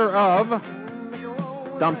founder of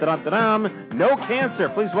No Cancer.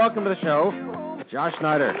 Please welcome to the show, Josh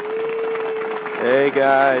Snyder. Hey,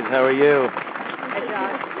 guys. How are you? Hey,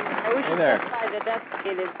 Josh. I wish you clarify that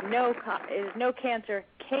it is no cancer,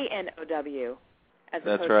 KNOW, as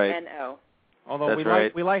opposed to NO. Although we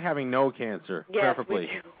like having no cancer, yes, preferably.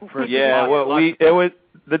 Yeah, well, it was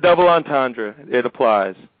the double entendre. It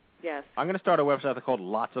applies. Yes. I'm going to start a website called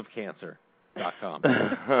lotsofcancer.com.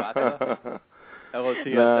 L-O-T-S-A?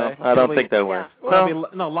 No, I don't think that works. Well,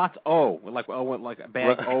 no, lots O, like a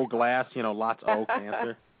bag O glass, lots O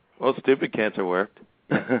cancer. Well, stupid cancer worked.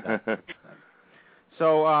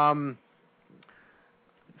 So,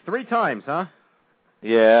 3 times, huh?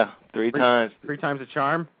 Yeah, 3 times. 3 times a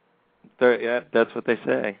charm? Yeah, that's what they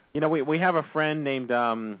say. We have a friend named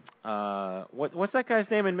what's that guy's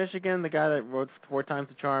name in Michigan? The guy that wrote 4 Times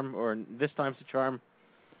the Charm, or This Time's the Charm.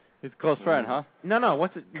 He's a close friend, huh? No.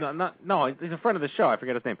 What's it? No. He's a friend of the show. I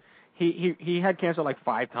forget his name. He had cancer like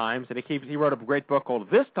 5 times, and he wrote a great book called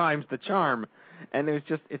This Time's the Charm, and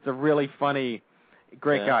it's a really funny,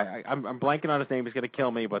 great guy. I'm blanking on his name. He's going to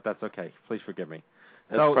kill me, but that's okay. Please forgive me.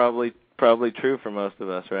 That's probably true for most of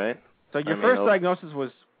us, right? So your first diagnosis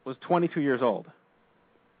was 22 years old.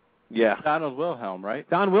 Yeah. Donald Wilhelm, right?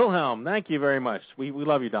 Don Wilhelm. Thank you very much. We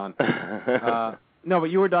love you, Don. No,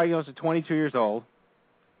 but you were diagnosed at 22 years old.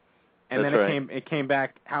 And That's then right. it came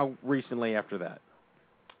back how recently after that?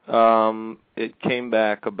 It came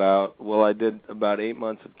back I did about 8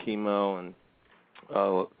 months of chemo and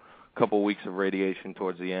a couple weeks of radiation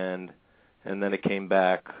towards the end, and then it came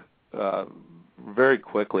back very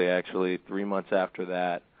quickly, actually, 3 months after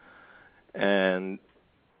that. And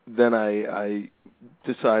then I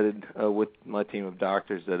decided with my team of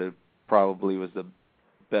doctors that it probably was the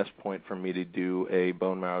best point for me to do a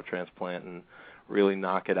bone marrow transplant and really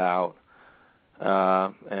knock it out.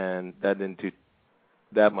 And that didn't do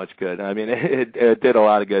that much good. I mean, it did a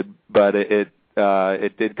lot of good, but it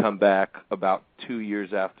it did come back about 2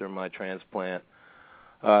 years after my transplant.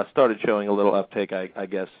 Started showing a little uptake, I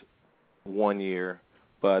guess, 1 year,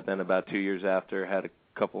 but then about 2 years after, had a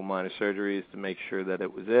couple minor surgeries to make sure that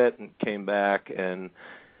it was it, and came back and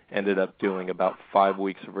ended up doing about 5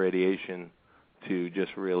 weeks of radiation to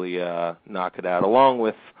just really knock it out, along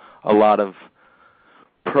with a lot of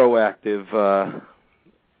proactive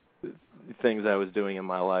things I was doing in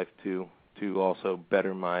my life to also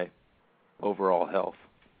better my overall health.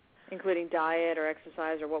 Including diet or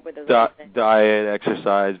exercise, or what were those things? Diet,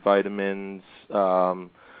 exercise, vitamins, a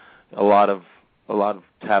lot of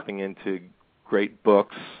tapping into great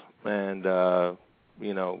books, and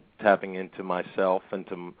tapping into myself and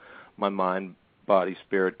to my mind, body,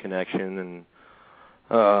 spirit connection, and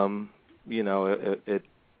it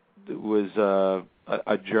was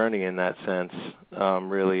a journey in that sense,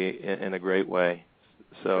 really in a great way.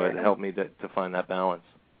 So it helped me to find that balance.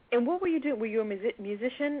 And what were you doing? Were you a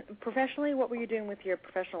musician professionally? What were you doing with your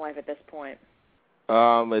professional life at this point?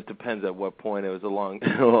 It depends at what point. It was a long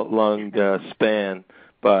span.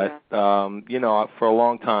 But, for a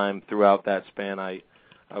long time throughout that span, I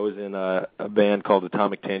was in a band called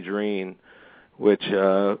Atomic Tangerine, which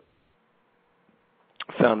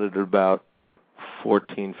founded at about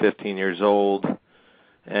 14, 15 years old.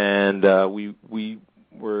 And we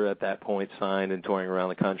were at that point signed and touring around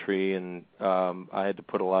the country, and I had to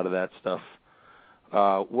put a lot of that stuff,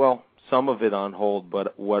 some of it on hold,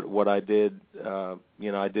 but what I did,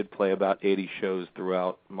 I did play about 80 shows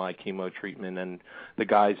throughout my chemo treatment, and the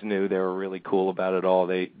guys knew. They were really cool about it all.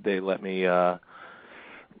 They let me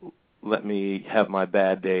have my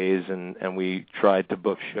bad days, and we tried to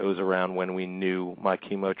book shows around when we knew my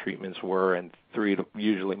chemo treatments were, and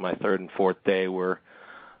usually my third and fourth day were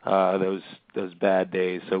those bad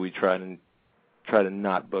days, so we try to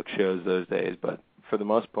not book shows those days. But for the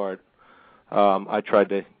most part, I tried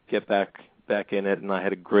to get back in it, and I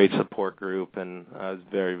had a great support group, and I was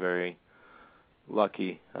very, very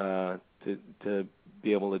lucky to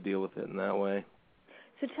be able to deal with it in that way.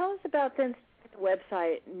 So tell us about then the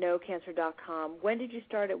website, nocancer.com. When did you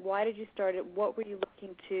start it? Why did you start it? What were you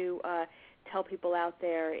looking to tell people out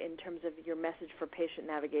there in terms of your message for patient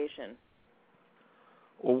navigation?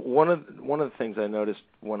 Well, one of the things I noticed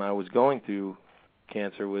when I was going through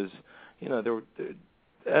cancer was, there were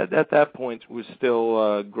at that point was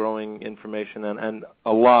still growing information and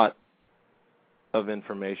a lot of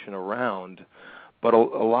information around, but a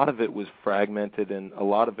lot of it was fragmented, and a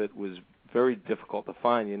lot of it was very difficult to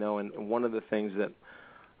find. And one of the things that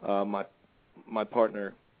my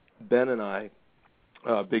partner Ben and I,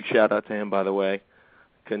 big shout out to him, by the way.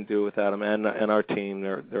 Couldn't do it without them, and our team.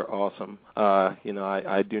 They're awesome. I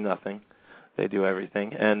do nothing; they do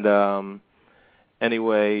everything. And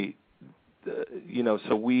anyway,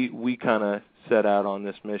 so we kind of set out on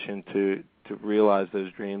this mission to realize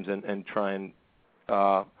those dreams and try and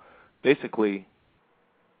basically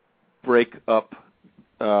break up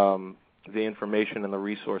the information and the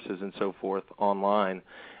resources and so forth online,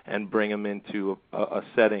 and bring them into a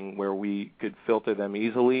setting where we could filter them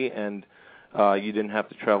easily, and you didn't have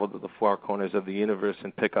to travel to the far corners of the universe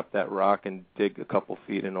and pick up that rock and dig a couple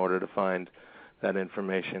feet in order to find that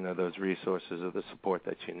information or those resources or the support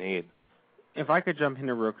that you need. If I could jump in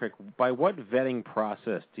here real quick, by what vetting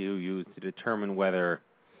process do you use to determine whether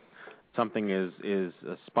something is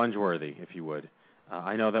sponge-worthy, if you would?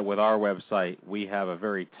 I know that with our website, we have a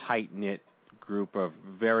very tight-knit group of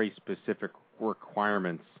very specific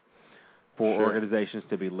requirements for organizations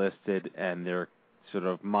to be listed, and they're sort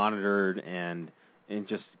of monitored and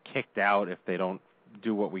just kicked out if they don't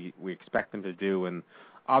do what we expect them to do. And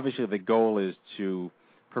obviously the goal is to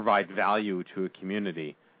provide value to a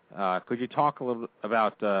community. Could you talk a little bit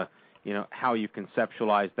about how you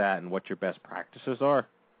conceptualize that and what your best practices are?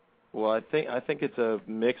 Well, I think it's a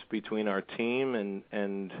mix between our team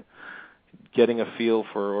and getting a feel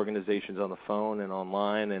for organizations on the phone and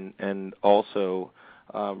online, and also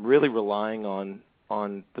really relying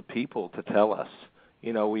on the people to tell us.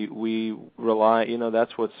 We rely,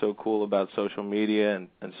 that's what's so cool about social media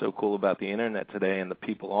and so cool about the internet today and the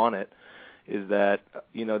people on it, is that,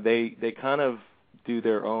 they kind of do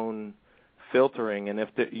their own filtering. And if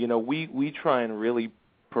we try and really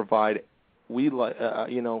provide,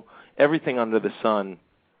 everything under the sun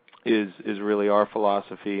is really our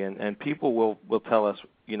philosophy, and people will tell us,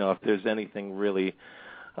 if there's anything really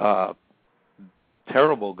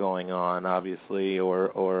terrible going on, obviously,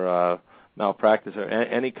 or malpractice or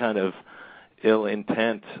any kind of ill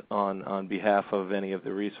intent on behalf of any of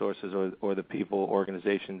the resources or the people,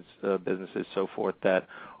 organizations, businesses, so forth, that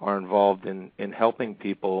are involved in helping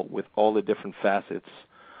people with all the different facets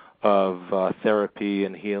therapy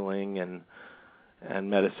and healing and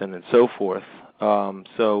medicine and so forth.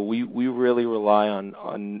 So we really rely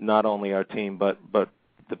on not only our team but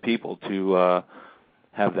the people to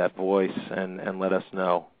have that voice and let us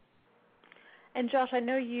know. And Josh, I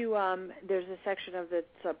know you. There's a section of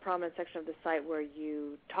a prominent section of the site where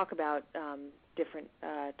you talk about different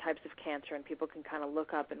types of cancer, and people can kind of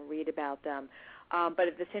look up and read about them. But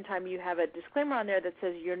at the same time, you have a disclaimer on there that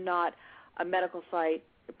says you're not a medical site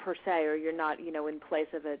per se, or you're not, in place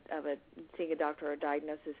of a seeing a doctor or a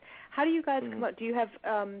diagnosis. How do you guys come up? Do you have?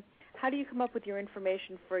 How do you come up with your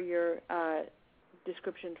information for your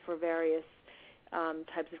description for various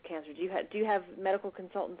types of cancer? Do you have medical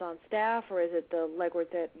consultants on staff, or is it the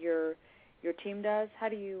legwork that your team does? How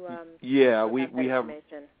do you?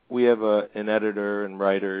 We have an editor and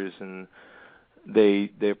writers, and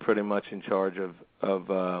they're pretty much in charge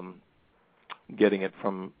of getting it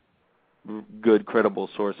from good, credible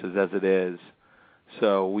sources as it is.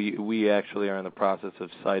 So we actually are in the process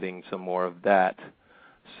of citing some more of that.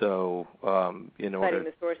 So in order citing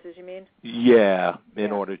the sources, you mean? Yeah,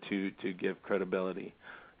 in order to give credibility.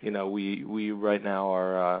 We right now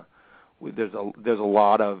are there's a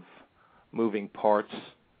lot of moving parts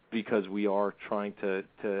because we are trying to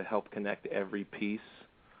help connect every piece.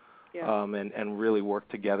 Yeah. And really work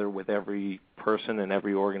together with every person and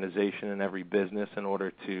every organization and every business in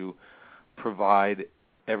order to provide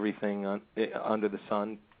everything under the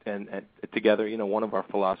sun and together. One of our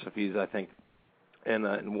philosophies, I think, and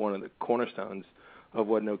one of the cornerstones of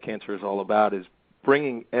what No Cancer is all about is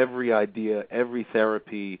bringing every idea, every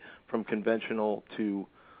therapy, from conventional to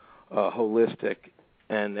holistic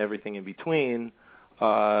and everything in between,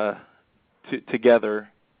 together,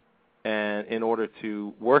 and in order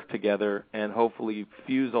to work together and hopefully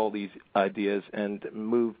fuse all these ideas and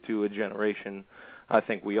move to a generation I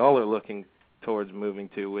think we all are looking towards moving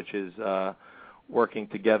to, which is working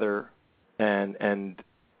together and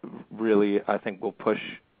really I think we'll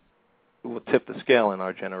tip the scale in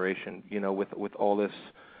our generation, with all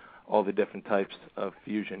the different types of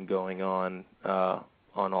fusion going on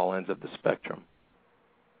all ends of the spectrum.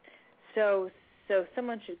 So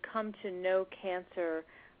someone should come to No Cancer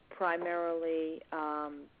primarily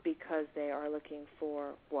because they are looking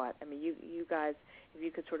for what? I mean, you guys, if you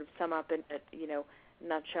could sort of sum up in a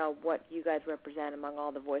nutshell what you guys represent among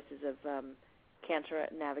all the voices of cancer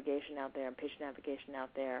navigation out there and patient navigation out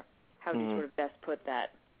there, how would you sort of best put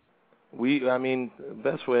that? The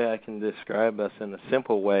best way I can describe us in a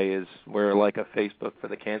simple way is we're like a Facebook for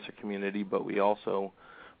the cancer community, but we also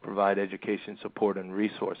provide education, support, and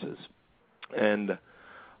resources. And,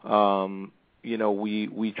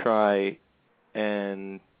 we try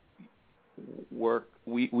and work,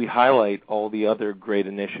 we highlight all the other great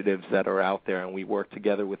initiatives that are out there, and we work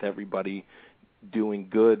together with everybody doing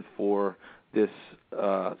good for this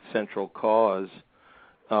central cause.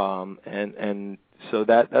 And so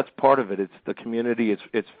that's part of it. It's the community.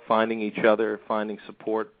 It's finding each other, finding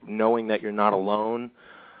support, knowing that you're not alone,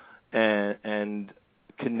 and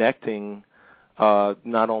connecting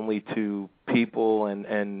not only to people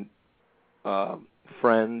and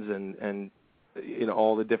friends and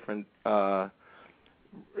all the different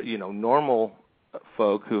normal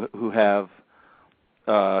folk who have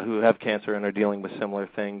cancer and are dealing with similar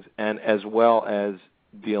things, and as well as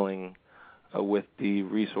dealing with the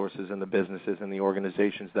resources and the businesses and the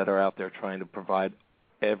organizations that are out there trying to provide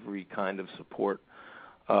every kind of support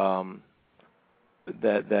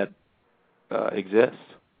that exists.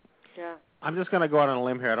 Yeah. I'm just going to go out on a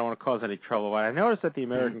limb here. I don't want to cause any trouble, but I noticed that the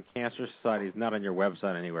American Cancer Society is not on your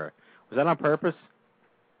website anywhere. Was that on purpose?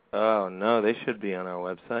 Oh, no, they should be on our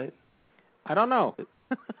website. I don't know.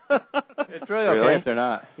 It's really okay if they're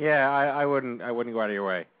not. Yeah, I wouldn't go out of your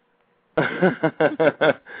way. Was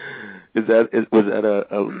that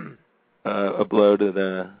a blow to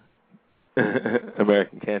the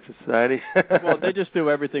American Cancer Society? Well, they just do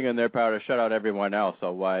everything in their power to shut out everyone else.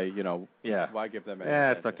 So why give them?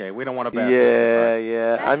 Yeah, it's okay. We don't want to bad.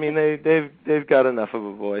 Yeah. I mean, they've got enough of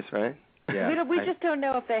a voice, right? Yeah. We just don't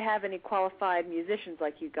know if they have any qualified musicians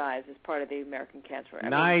like you guys as part of the American Cancer.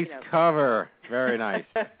 Nice cover. Very nice.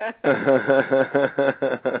 Very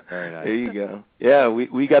nice. There you go. Yeah,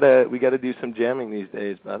 we gotta do some jamming these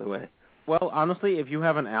days, by the way. Well, honestly, if you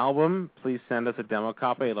have an album, please send us a demo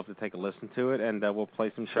copy. I'd love to take a listen to it, and we'll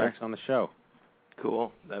play some tracks on the show.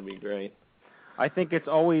 Cool. That'd be great. I think it's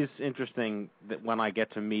always interesting that when I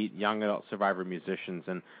get to meet young adult survivor musicians.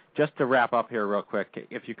 And just to wrap up here real quick,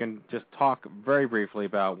 if you can just talk very briefly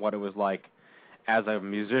about what it was like as a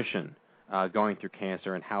musician going through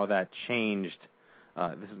cancer and how that changed.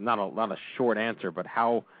 This is not a short answer, but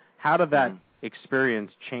how did that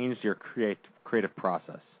experience changed your creative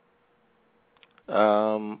process?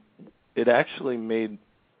 It actually made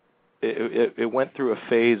it went through a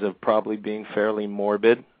phase of probably being fairly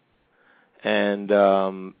morbid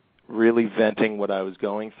and really venting what I was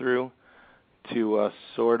going through to a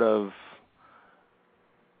sort of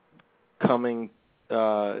coming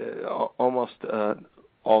almost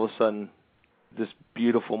all of a sudden this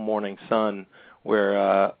beautiful morning sun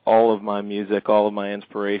where all of my music, all of my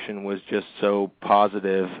inspiration was just so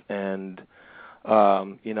positive, and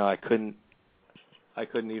I couldn't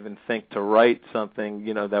even think to write something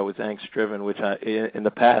that was angst-driven, which in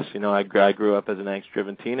the past I grew up as an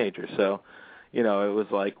angst-driven teenager, so it was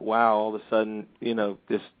like, wow, all of a sudden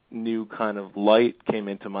this new kind of light came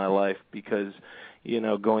into my life because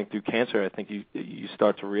going through cancer, I think you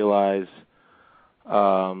start to realize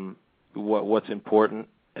what's important,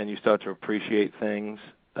 and you start to appreciate things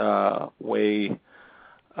way.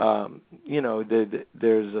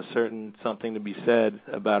 There's a certain something to be said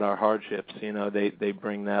about our hardships. They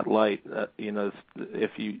bring that light.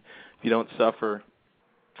 If you don't suffer,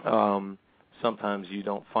 sometimes you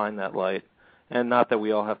don't find that light. And not that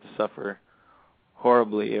we all have to suffer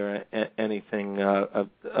horribly or anything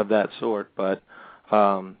of that sort, but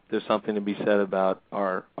there's something to be said about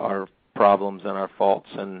our problems and our faults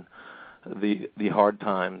and the hard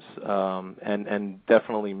times. And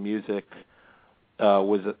definitely music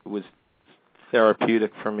was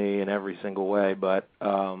therapeutic for me in every single way, but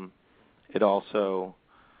it also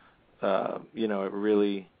it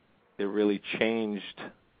really changed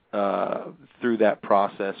through that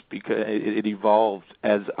process because it evolved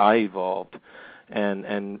as I evolved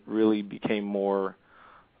and really became more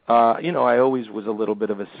I always was a little bit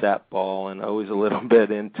of a sap ball and always a little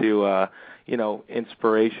bit into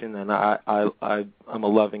inspiration, and I'm a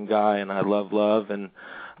loving guy and I love love, and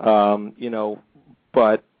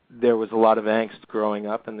but there was a lot of angst growing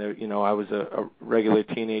up, and there I was a regular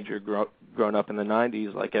teenager growing up in the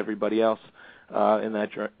 90s like everybody else in that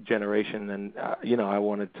generation, and I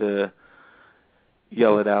wanted to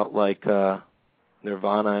yell it out like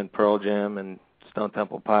Nirvana and Pearl Jam and Stone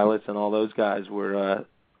Temple Pilots and all those guys were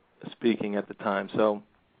speaking at the time. So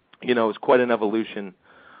it was quite an evolution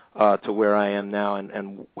to where I am now,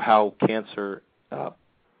 and how cancer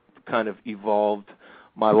kind of evolved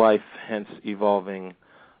my life, hence evolving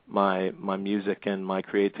my music and my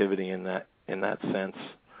creativity in that sense.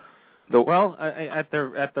 Well, at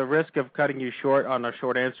the risk of cutting you short on a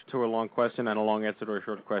short answer to a long question and a long answer to a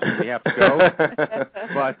short question, we have to go.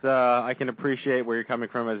 But I can appreciate where you're coming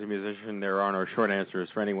from as a musician. There are no short answers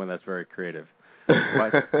for anyone that's very creative.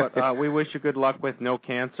 But we wish you good luck with No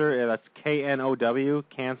Cancer. That's KNOW,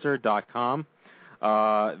 cancer.com.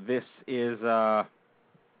 This is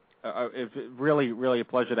it's really, really a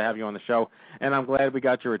pleasure to have you on the show, and I'm glad we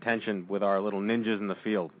got your attention with our little ninjas in the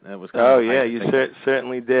field. It was kind of you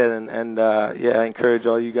certainly did, and I encourage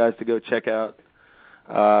all you guys to go check out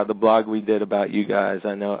the blog we did about you guys.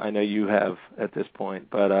 I know you have at this point,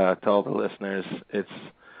 but to all the listeners, it's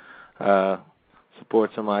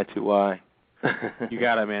support some I2Y. You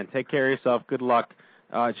got it, man. Take care of yourself. Good luck.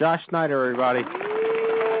 Josh Snyder, everybody.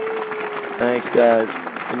 Thanks, guys.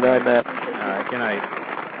 Good night, Matt. All right, good night.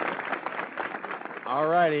 All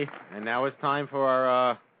righty, and now it's time for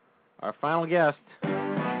our final guest.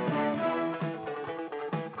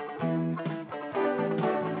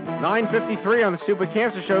 9:53 on the Stupid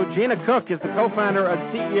Cancer Show. Gina Cook is the co-founder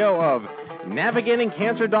and CEO of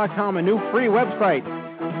NavigatingCancer.com, a new free website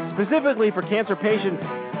specifically for cancer patients.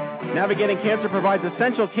 Navigating Cancer provides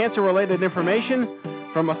essential cancer-related information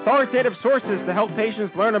from authoritative sources to help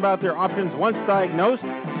patients learn about their options once diagnosed,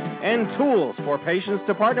 and tools for patients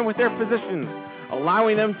to partner with their physicians,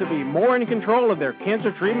 allowing them to be more in control of their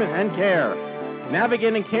cancer treatment and care.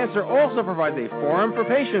 Navigating Cancer also provides a forum for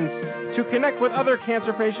patients to connect with other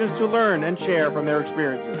cancer patients to learn and share from their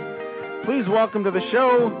experiences. Please welcome to the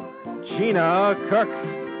show, Gina Cook,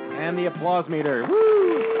 and the applause meter. Woo!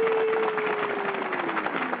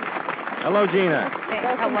 Hello, Gina.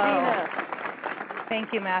 Hello. Gina.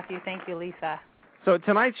 Thank you, Matthew. Thank you, Lisa. So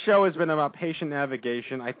tonight's show has been about patient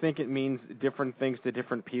navigation. I think it means different things to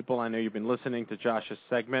different people. I know you've been listening to Josh's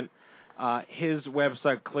segment. His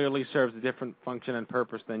website clearly serves a different function and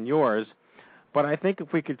purpose than yours. But I think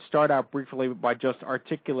if we could start out briefly by just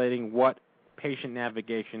articulating what patient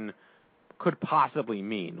navigation could possibly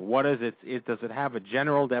mean. What is it? Does it have a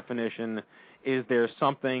general definition? Is there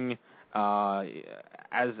something as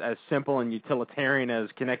simple and utilitarian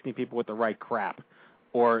as connecting people with the right crap?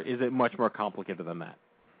 Or is it much more complicated than that?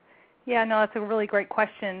 Yeah, no, that's a really great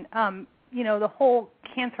question. The whole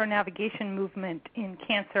cancer navigation movement in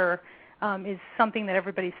cancer is something that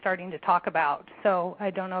everybody's starting to talk about. So I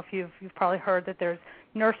don't know if you've probably heard that there's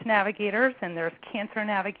nurse navigators and there's cancer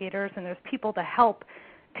navigators and there's people to help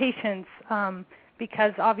patients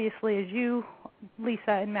because obviously, as you,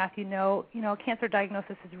 Lisa and Matthew know, cancer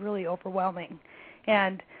diagnosis is really overwhelming.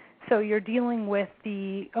 And so you're dealing with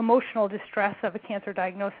the emotional distress of a cancer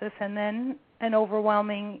diagnosis and then an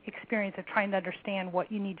overwhelming experience of trying to understand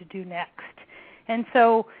what you need to do next. And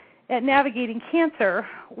so at Navigating Cancer,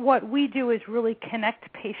 what we do is really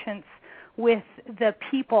connect patients with the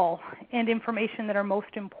people and information that are most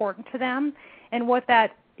important to them. And what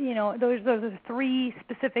that, those are three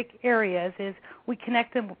specific areas is we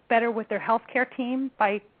connect them better with their healthcare team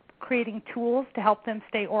by creating tools to help them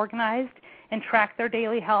stay organized and track their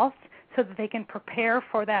daily health so that they can prepare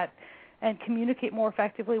for that and communicate more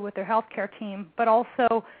effectively with their healthcare team, but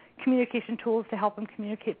also communication tools to help them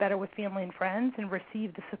communicate better with family and friends and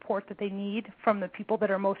receive the support that they need from the people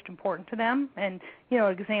that are most important to them. And,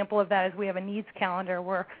 an example of that is we have a needs calendar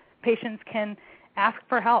where patients can ask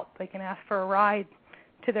for help. They can ask for a ride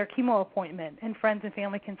to their chemo appointment, and friends and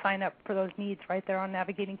family can sign up for those needs right there on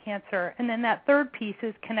Navigating Cancer. And then that third piece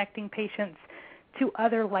is connecting patients to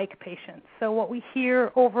other like patients. So what we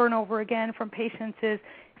hear over and over again from patients is,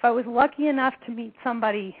 if I was lucky enough to meet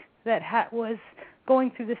somebody that was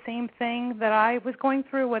going through the same thing that I was going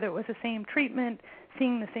through, whether it was the same treatment,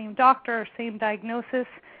 seeing the same doctor, same diagnosis,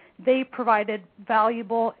 they provided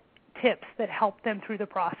valuable tips that helped them through the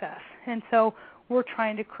process. And so we're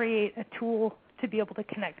trying to create a tool to be able to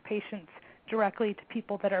connect patients directly to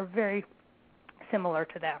people that are very similar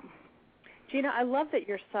to them. Gina, I love that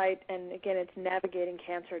your site, and again, it's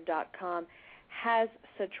navigatingcancer.com, has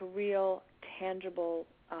such real, tangible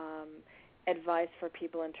advice for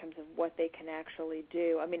people in terms of what they can actually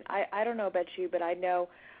do. I mean, I don't know about you, but I know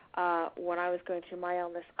when I was going through my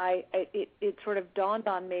illness, it sort of dawned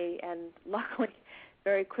on me, and luckily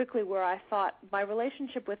very quickly, where I thought my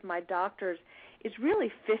relationship with my doctors is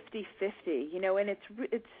really 50-50, and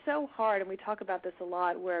it's so hard, and we talk about this a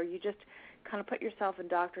lot, where you just kind of put yourself in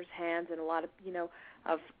doctors' hands, and a lot of,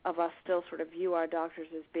 of us still sort of view our doctors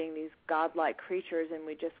as being these godlike creatures, and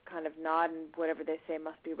we just kind of nod and whatever they say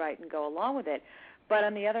must be right and go along with it. But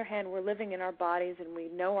on the other hand, we're living in our bodies, and we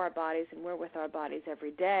know our bodies, and we're with our bodies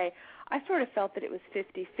every day. I sort of felt that it was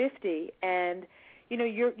 50-50, and,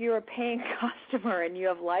 you're a paying customer, and you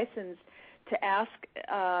have license to ask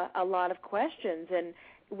a lot of questions, and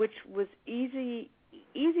which was easy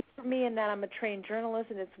for me in that I'm a trained journalist,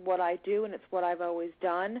 and it's what I do, and it's what I've always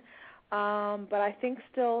done. But I think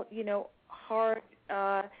still, hard,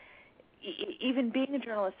 even being a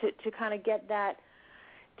journalist, to kind of get that,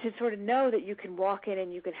 to sort of know that you can walk in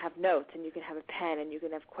and you can have notes and you can have a pen and you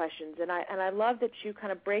can have questions. And I love that you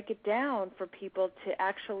kind of break it down for people to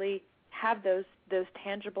actually have those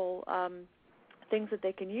tangible things that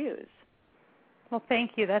they can use. Well,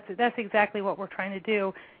 thank you. That's exactly what we're trying to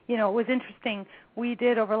do. It was interesting. We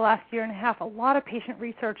did over the last year and a half a lot of patient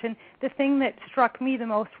research, and the thing that struck me the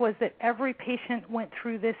most was that every patient went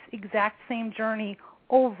through this exact same journey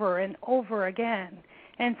over and over again.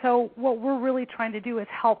 And so what we're really trying to do is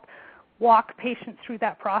help walk patients through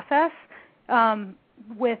that process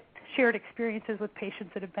with shared experiences with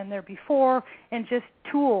patients that have been there before and just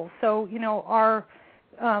tools. So,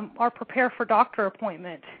 our Prepare for Doctor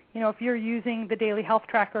appointment. If you're using the Daily Health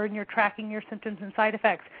Tracker and you're tracking your symptoms and side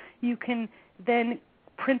effects, you can then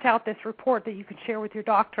print out this report that you can share with your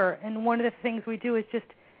doctor. And one of the things we do is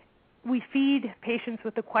we feed patients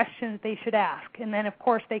with the questions they should ask, and then of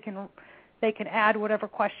course they can add whatever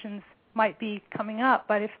questions might be coming up.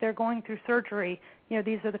 But if they're going through surgery,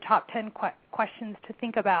 these are the top 10 questions to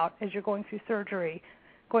think about as you're going through surgery,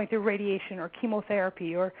 going through radiation or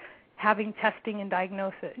chemotherapy, or having testing and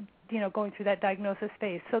diagnosis, going through that diagnosis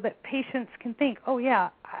phase, so that patients can think, oh yeah,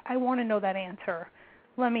 I want to know that answer.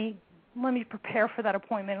 Let me prepare for that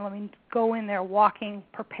appointment. Let me go in there walking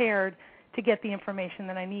prepared to get the information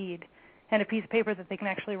that I need, and a piece of paper that they can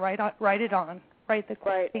actually write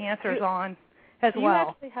the answers on as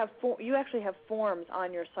well. You actually have forms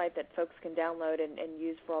on your site that folks can download and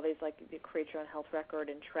use for all these, like you create your own health record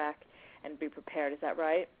and track and be prepared. Is that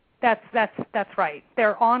right? That's right.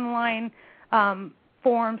 They're online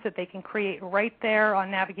forms that they can create right there on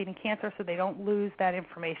Navigating Cancer, so they don't lose that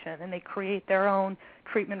information. And they create their own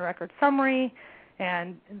treatment record summary,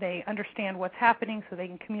 and they understand what's happening, so they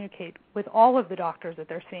can communicate with all of the doctors that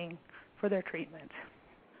they're seeing for their treatment.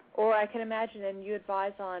 Or I can imagine, and you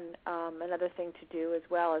advise on another thing to do as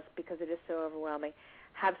well, is because it is so overwhelming,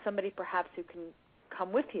 have somebody perhaps who can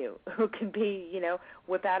come with you, who can be,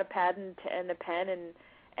 whip out a pad and a pen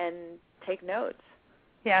and take notes.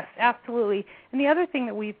 Yes, absolutely. And the other thing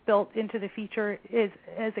that we've built into the feature is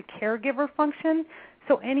as a caregiver function.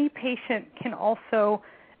 So any patient can also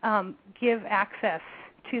give access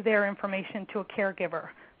to their information to a caregiver,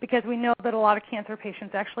 because we know that a lot of cancer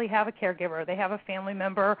patients actually have a caregiver. They have a family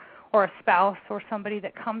member or a spouse or somebody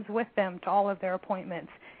that comes with them to all of their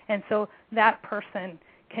appointments. And so that person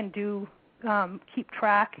can keep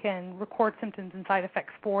track and record symptoms and side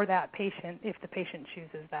effects for that patient if the patient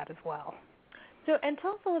chooses that as well. So, and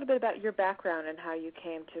tell us a little bit about your background and how you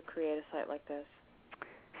came to create a site like this.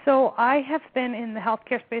 So I have been in the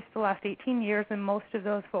healthcare space for the last 18 years, and most of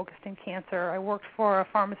those focused in cancer. I worked for a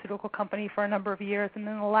pharmaceutical company for a number of years, and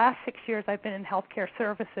then the last 6 years I've been in healthcare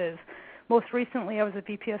services. Most recently I was a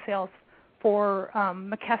VP of sales for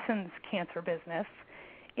McKesson's cancer business.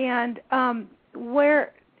 And early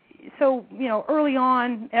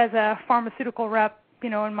on as a pharmaceutical rep,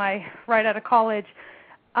 right out of college,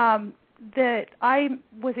 that I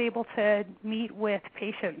was able to meet with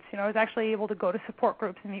patients. I was actually able to go to support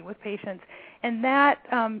groups and meet with patients. And that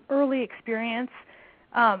early experience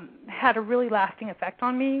had a really lasting effect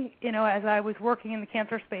on me. As I was working in the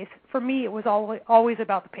cancer space, for me it was always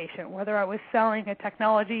about the patient, whether I was selling a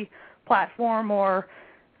technology platform or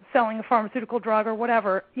selling a pharmaceutical drug or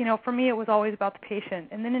whatever. For me it was always about the patient.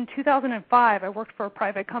 And then in 2005 I worked for a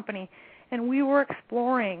private company, and we were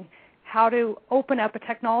exploring how to open up a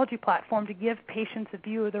technology platform to give patients a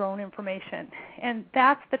view of their own information. And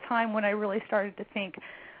that's the time when I really started to think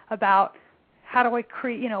about how do I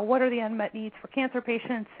create, what are the unmet needs for cancer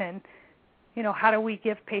patients, and, how do we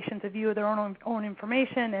give patients a view of their own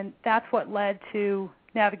information. And that's what led to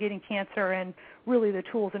Navigating Cancer and really the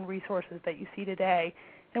tools and resources that you see today.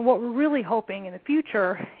 And what we're really hoping in the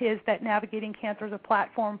future is that Navigating Cancer is a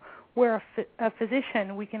platform where a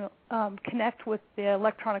physician, we can connect with the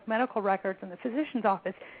electronic medical records in the physician's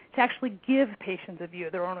office to actually give patients a view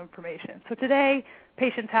of their own information. So today,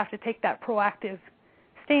 patients have to take that proactive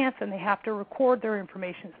stance, and they have to record their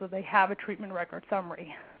information so they have a treatment record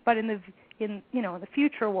summary. But in the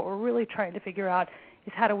future, what we're really trying to figure out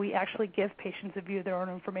is how do we actually give patients a view of their own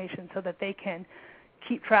information so that they can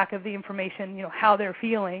keep track of the information, how they're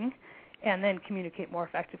feeling, and then communicate more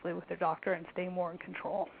effectively with their doctor and stay more in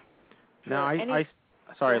control. Now, I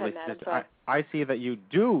see that you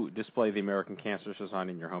do display the American Cancer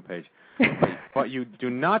Society on your homepage, but you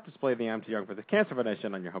do not display the I'm Too Young for the Cancer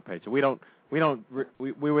Foundation on your homepage.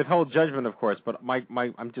 We withhold judgment, of course, but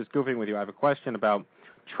I'm just goofing with you. I have a question about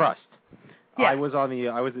trust. Yeah. I was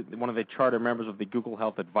one of the charter members of the Google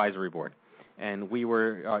Health Advisory Board, and we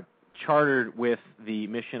were chartered with the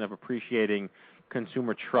mission of appreciating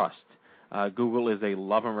consumer trust. Google is a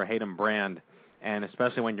love 'em or hate 'em brand. And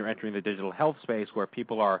especially when you're entering the digital health space, where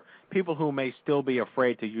people who may still be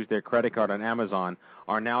afraid to use their credit card on Amazon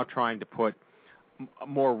are now trying to put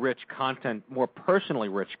more rich content, more personally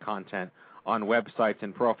rich content on websites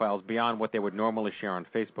and profiles beyond what they would normally share on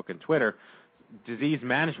Facebook and Twitter, disease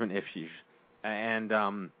management issues. And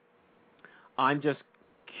I'm just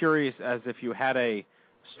curious as if you had a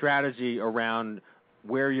strategy around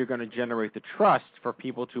where you're going to generate the trust for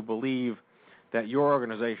people to believe that your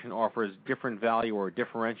organization offers different value or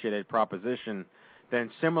differentiated proposition than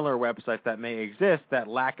similar websites that may exist that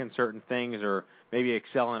lack in certain things or maybe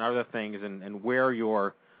excel in other things, and where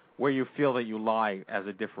you feel that you lie as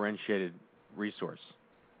a differentiated resource.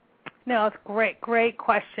 No, it's great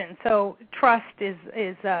question. So trust is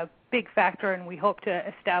a big factor, and we hope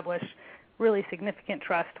to establish really significant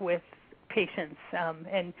trust with patients.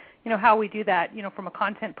 And how we do that, from a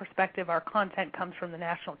content perspective, our content comes from the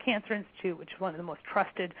National Cancer Institute, which is one of the most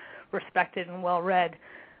trusted, respected, and well-read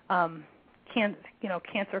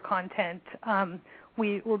cancer content.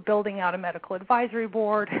 We're building out a medical advisory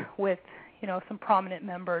board with some prominent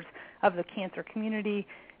members of the cancer community,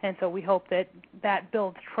 and so we hope that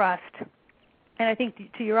builds trust. And I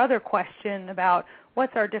think to your other question about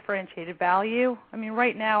what's our differentiated value,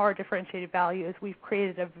 right now our differentiated value is we've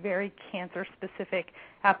created a very cancer-specific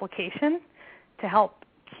application to help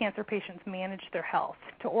cancer patients manage their health,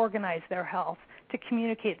 to organize their health, to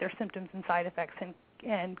communicate their symptoms and side effects,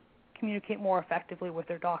 and communicate more effectively with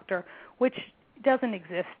their doctor, which doesn't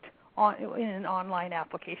exist in an online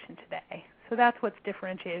application today. So that's what's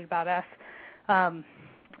differentiated about us.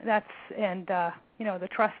 The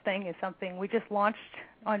trust thing is something we just launched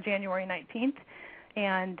on January 19th,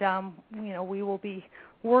 and we will be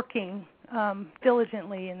working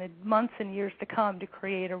diligently in the months and years to come to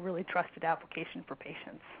create a really trusted application for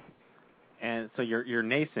patients. And so you're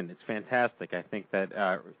nascent. It's fantastic. I think that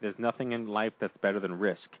there's nothing in life that's better than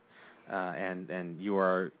risk, and you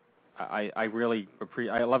are. I really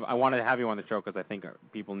appreciate. I wanted to have you on the show because I think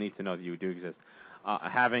people need to know that you do exist.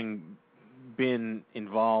 having been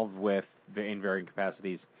involved with, in varying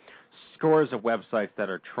capacities, scores of websites that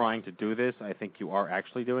are trying to do this, I think you are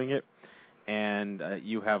actually doing it, and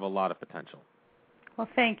you have a lot of potential. Well,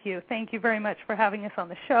 thank you. Thank you very much for having us on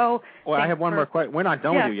the show. Well, I have one more question. We're not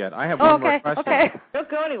done with you yet. I have one more question. Okay. Don't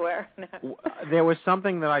go anywhere. There was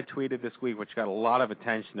something that I tweeted this week which got a lot of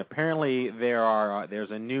attention. Apparently, there's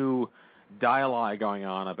a new dialogue going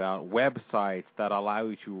on about websites that allow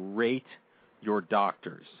you to rate your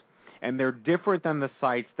doctors. And they're different than the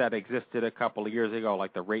sites that existed a couple of years ago,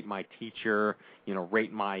 like the Rate My Teacher,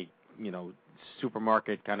 Rate My,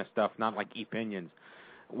 supermarket kind of stuff, not like ePinions.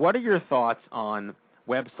 What are your thoughts on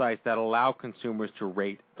websites that allow consumers to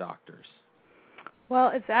rate doctors? Well,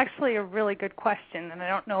 it's actually a really good question, and I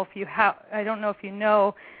don't know if you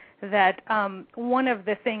know that one of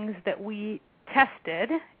the things that we tested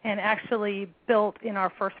and actually built in our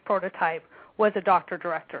first prototype was a doctor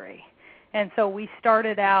directory. And so we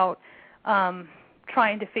started out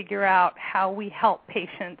trying to figure out how we help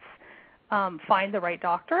patients find the right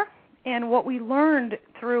doctor. And what we learned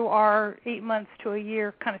through our 8 months to a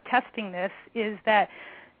year kind of testing this is that,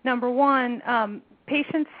 number one,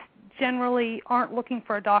 patients generally aren't looking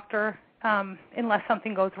for a doctor unless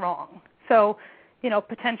something goes wrong. So,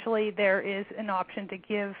 potentially there is an option to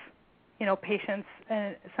give, patients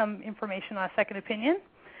some information on a second opinion.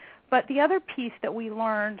 But the other piece that we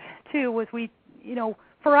learned, too, was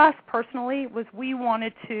for us personally, was we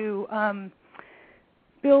wanted to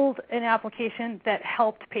build an application that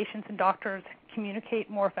helped patients and doctors communicate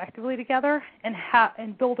more effectively together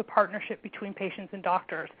and build a partnership between patients and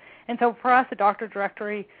doctors. And so for us, a doctor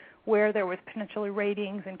directory where there was potentially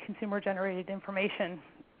ratings and consumer-generated information,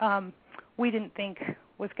 we didn't think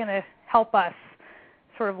was going to help us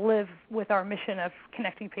sort of live with our mission of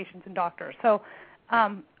connecting patients and doctors. So,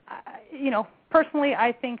 personally,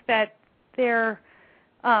 I think that there's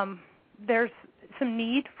some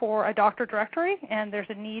need for a doctor directory, and there's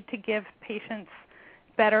a need to give patients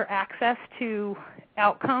better access to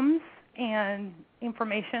outcomes and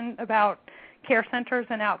information about care centers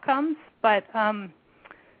and outcomes. But there's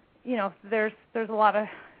a lot of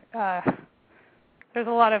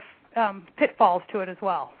pitfalls to it as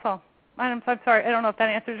well. So I'm sorry, I don't know if that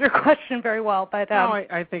answers your question very well, but no,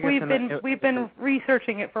 I think we've been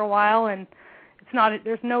researching it for a while, and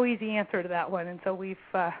there's no easy answer to that one, and so we've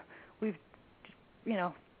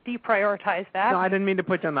deprioritize that. No, I didn't mean to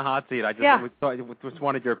put you on the hot seat. I just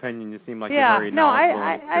wanted your opinion. You seem like you're very knowledgeable.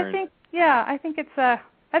 I think I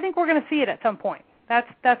think we're going to see it at some point.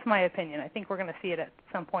 That's my opinion. I think we're going to see it at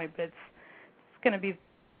some point, but it's going to be,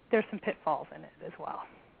 there's some pitfalls in it as well.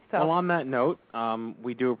 So. Well, on that note,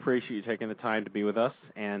 we do appreciate you taking the time to be with us,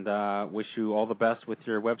 and wish you all the best with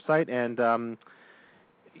your website. And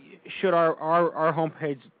should our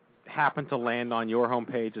homepage happen to land on your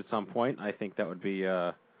homepage at some point, I think that would be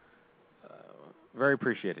very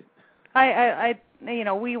appreciated.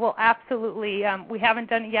 We will absolutely, we haven't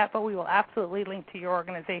done it yet, but we will absolutely link to your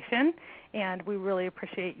organization, and we really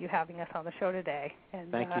appreciate you having us on the show today.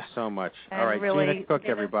 And, thank you so much. All right, really, see you next book,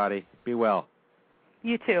 everybody. Be well.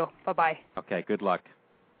 You too. Bye-bye. Okay, good luck.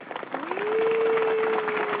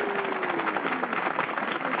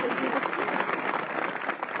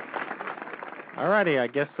 All righty, I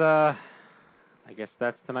guess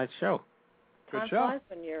that's tonight's show. Time flies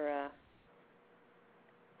when you're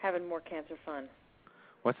having more cancer fun.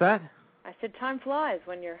 What's that? I said time flies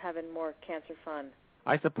when you're having more cancer fun.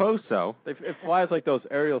 I suppose so. It flies like those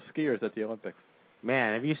aerial skiers at the Olympics.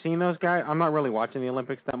 Man, have you seen those guys? I'm not really watching the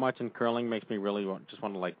Olympics that much, and curling makes me really want to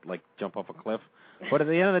like jump off a cliff. But at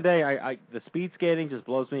the end of the day, the speed skating just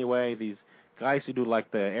blows me away. These guys who do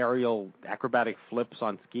like the aerial acrobatic flips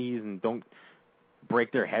on skis and don't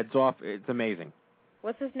break their heads off, it's amazing.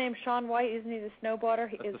 What's his name? Shaun White, isn't he the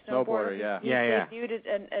snowboarder? That's the snowboarder, yeah. He debuted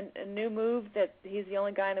a new move that he's the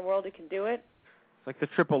only guy in the world who can do it. It's like the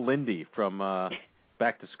triple Lindy from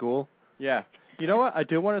Back to School. Yeah. You know what? I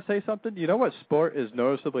do want to say something. You know what sport is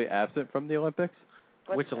noticeably absent from the Olympics?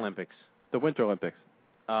 Which Olympics? The Winter Olympics.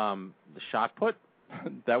 The shot put?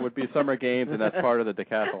 That would be Summer Games, and that's part of the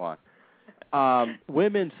decathlon.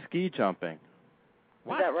 Women's ski jumping.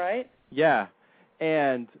 What? Is that right? Yeah.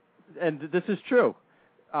 And this is true.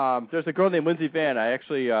 There's a girl named Lindsey Vann. I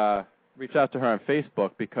actually reached out to her on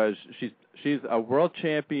Facebook because she's a world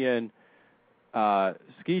champion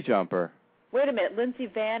ski jumper. Wait a minute, Lindsey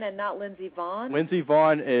Vann and not Lindsey Vonn? Lindsey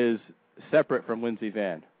Vonn is separate from Lindsey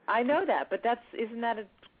Vann. I know that, but isn't that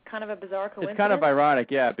kind of a bizarre coincidence? It's kind of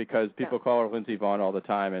ironic, yeah, because people call her Lindsey Vonn all the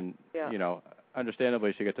time, and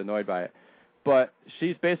understandably she gets annoyed by it. But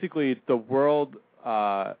she's basically the world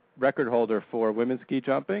record holder for women's ski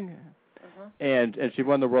jumping, and she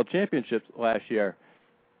won the world championships last year.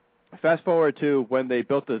 Fast forward to when they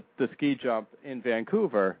built the ski jump in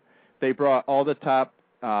Vancouver, they brought all the top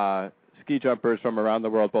ski jumpers from around the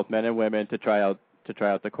world, both men and women, to try out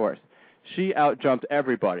the course. She out-jumped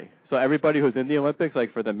everybody. So everybody who's in the Olympics,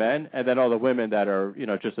 like for the men, and then all the women that are,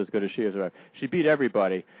 just as good as she is. She beat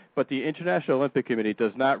everybody. But the International Olympic Committee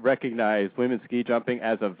does not recognize women's ski jumping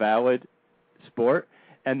as a valid sport,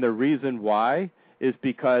 and the reason why is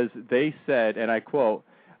because they said, and I quote,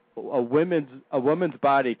 a woman's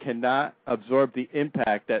body cannot absorb the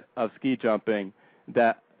impact of ski jumping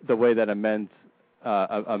that the way that a man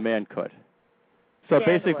could. So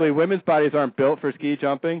basically, women's bodies aren't built for ski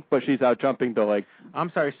jumping, but she's out jumping the I'm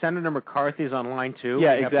sorry, Senator McCarthy's online too.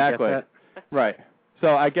 Yeah, exactly. Right.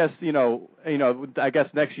 So I guess I guess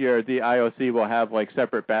next year the IOC will have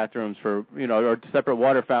separate bathrooms for or separate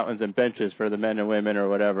water fountains and benches for the men and women or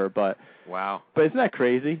whatever. But wow. But isn't that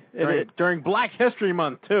crazy? During Black History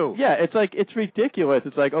Month too. Yeah, it's ridiculous.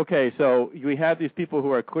 It's okay, so we have these people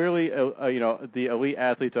who are clearly the elite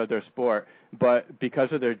athletes of their sport, but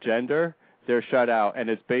because of their gender, they're shut out, and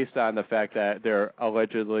it's based on the fact that their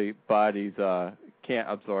allegedly bodies can't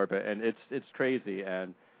absorb it, and it's crazy.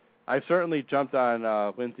 And I've certainly jumped on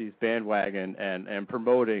Lindsay's bandwagon and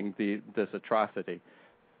promoting this atrocity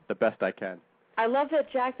the best I can. I love that,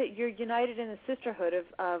 Jack, that you're united in the sisterhood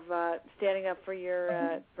of standing up for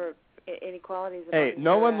your for inequalities. Hey,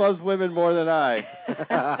 no one loves women more than I.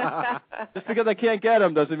 Just because I can't get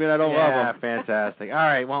them doesn't mean I don't love them. Yeah, fantastic. All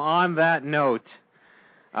right, well, on that note,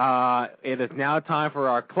 it is now time for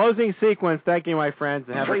our closing sequence. Thank you, my friends,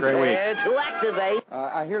 and have a great week. To activate.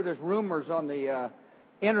 I hear there's rumors on the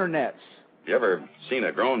internets. You ever seen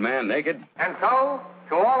a grown man naked? And so,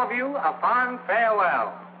 to all of you, a fond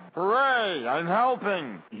farewell. Hooray, I'm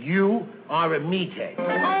helping. You are a meathead. Oh,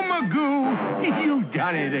 Magoo, you've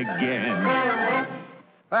done it again.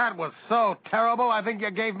 That was so terrible, I think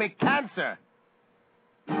you gave me cancer.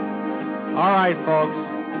 All right, folks,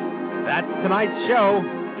 that's tonight's show.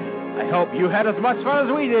 I hope you had as much fun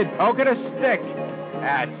as we did poking a stick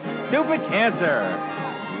at Stupid Cancer.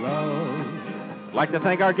 I'd like to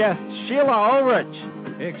thank our guests, Sheila Ulrich,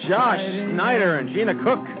 Josh Snyder, and Gina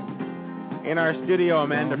Cook. In our studio,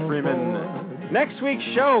 Amanda Freeman. Next week's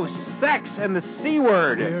show, Sex and the C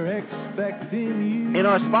Word. In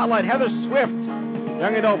our spotlight, Heather Swift,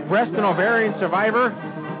 young adult breast and ovarian survivor.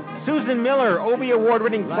 Susan Miller, Obie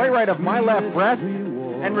Award-winning playwright of My Left Breast.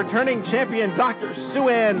 And returning champion Dr. Sue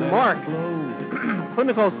Ann Mark,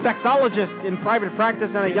 clinical sexologist in private practice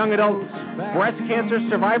and a young adult breast cancer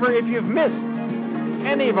survivor. If you've missed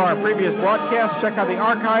any of our previous broadcasts, check out the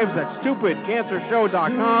archives at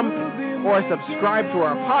stupidcancershow.com or subscribe to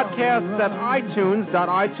our podcasts at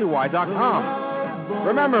itunes.i2y.com.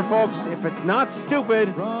 Remember, folks, if it's not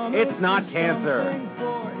stupid, it's not cancer.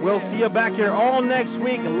 We'll see you back here all next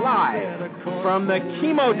week live from the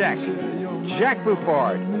chemo deck. Jack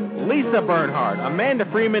Buford, Lisa Bernhardt, Amanda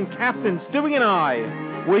Freeman, Captain Stubing, and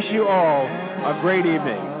I wish you all a great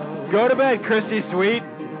evening. Go to bed, Christy Sweet.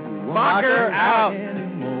 Mocker out.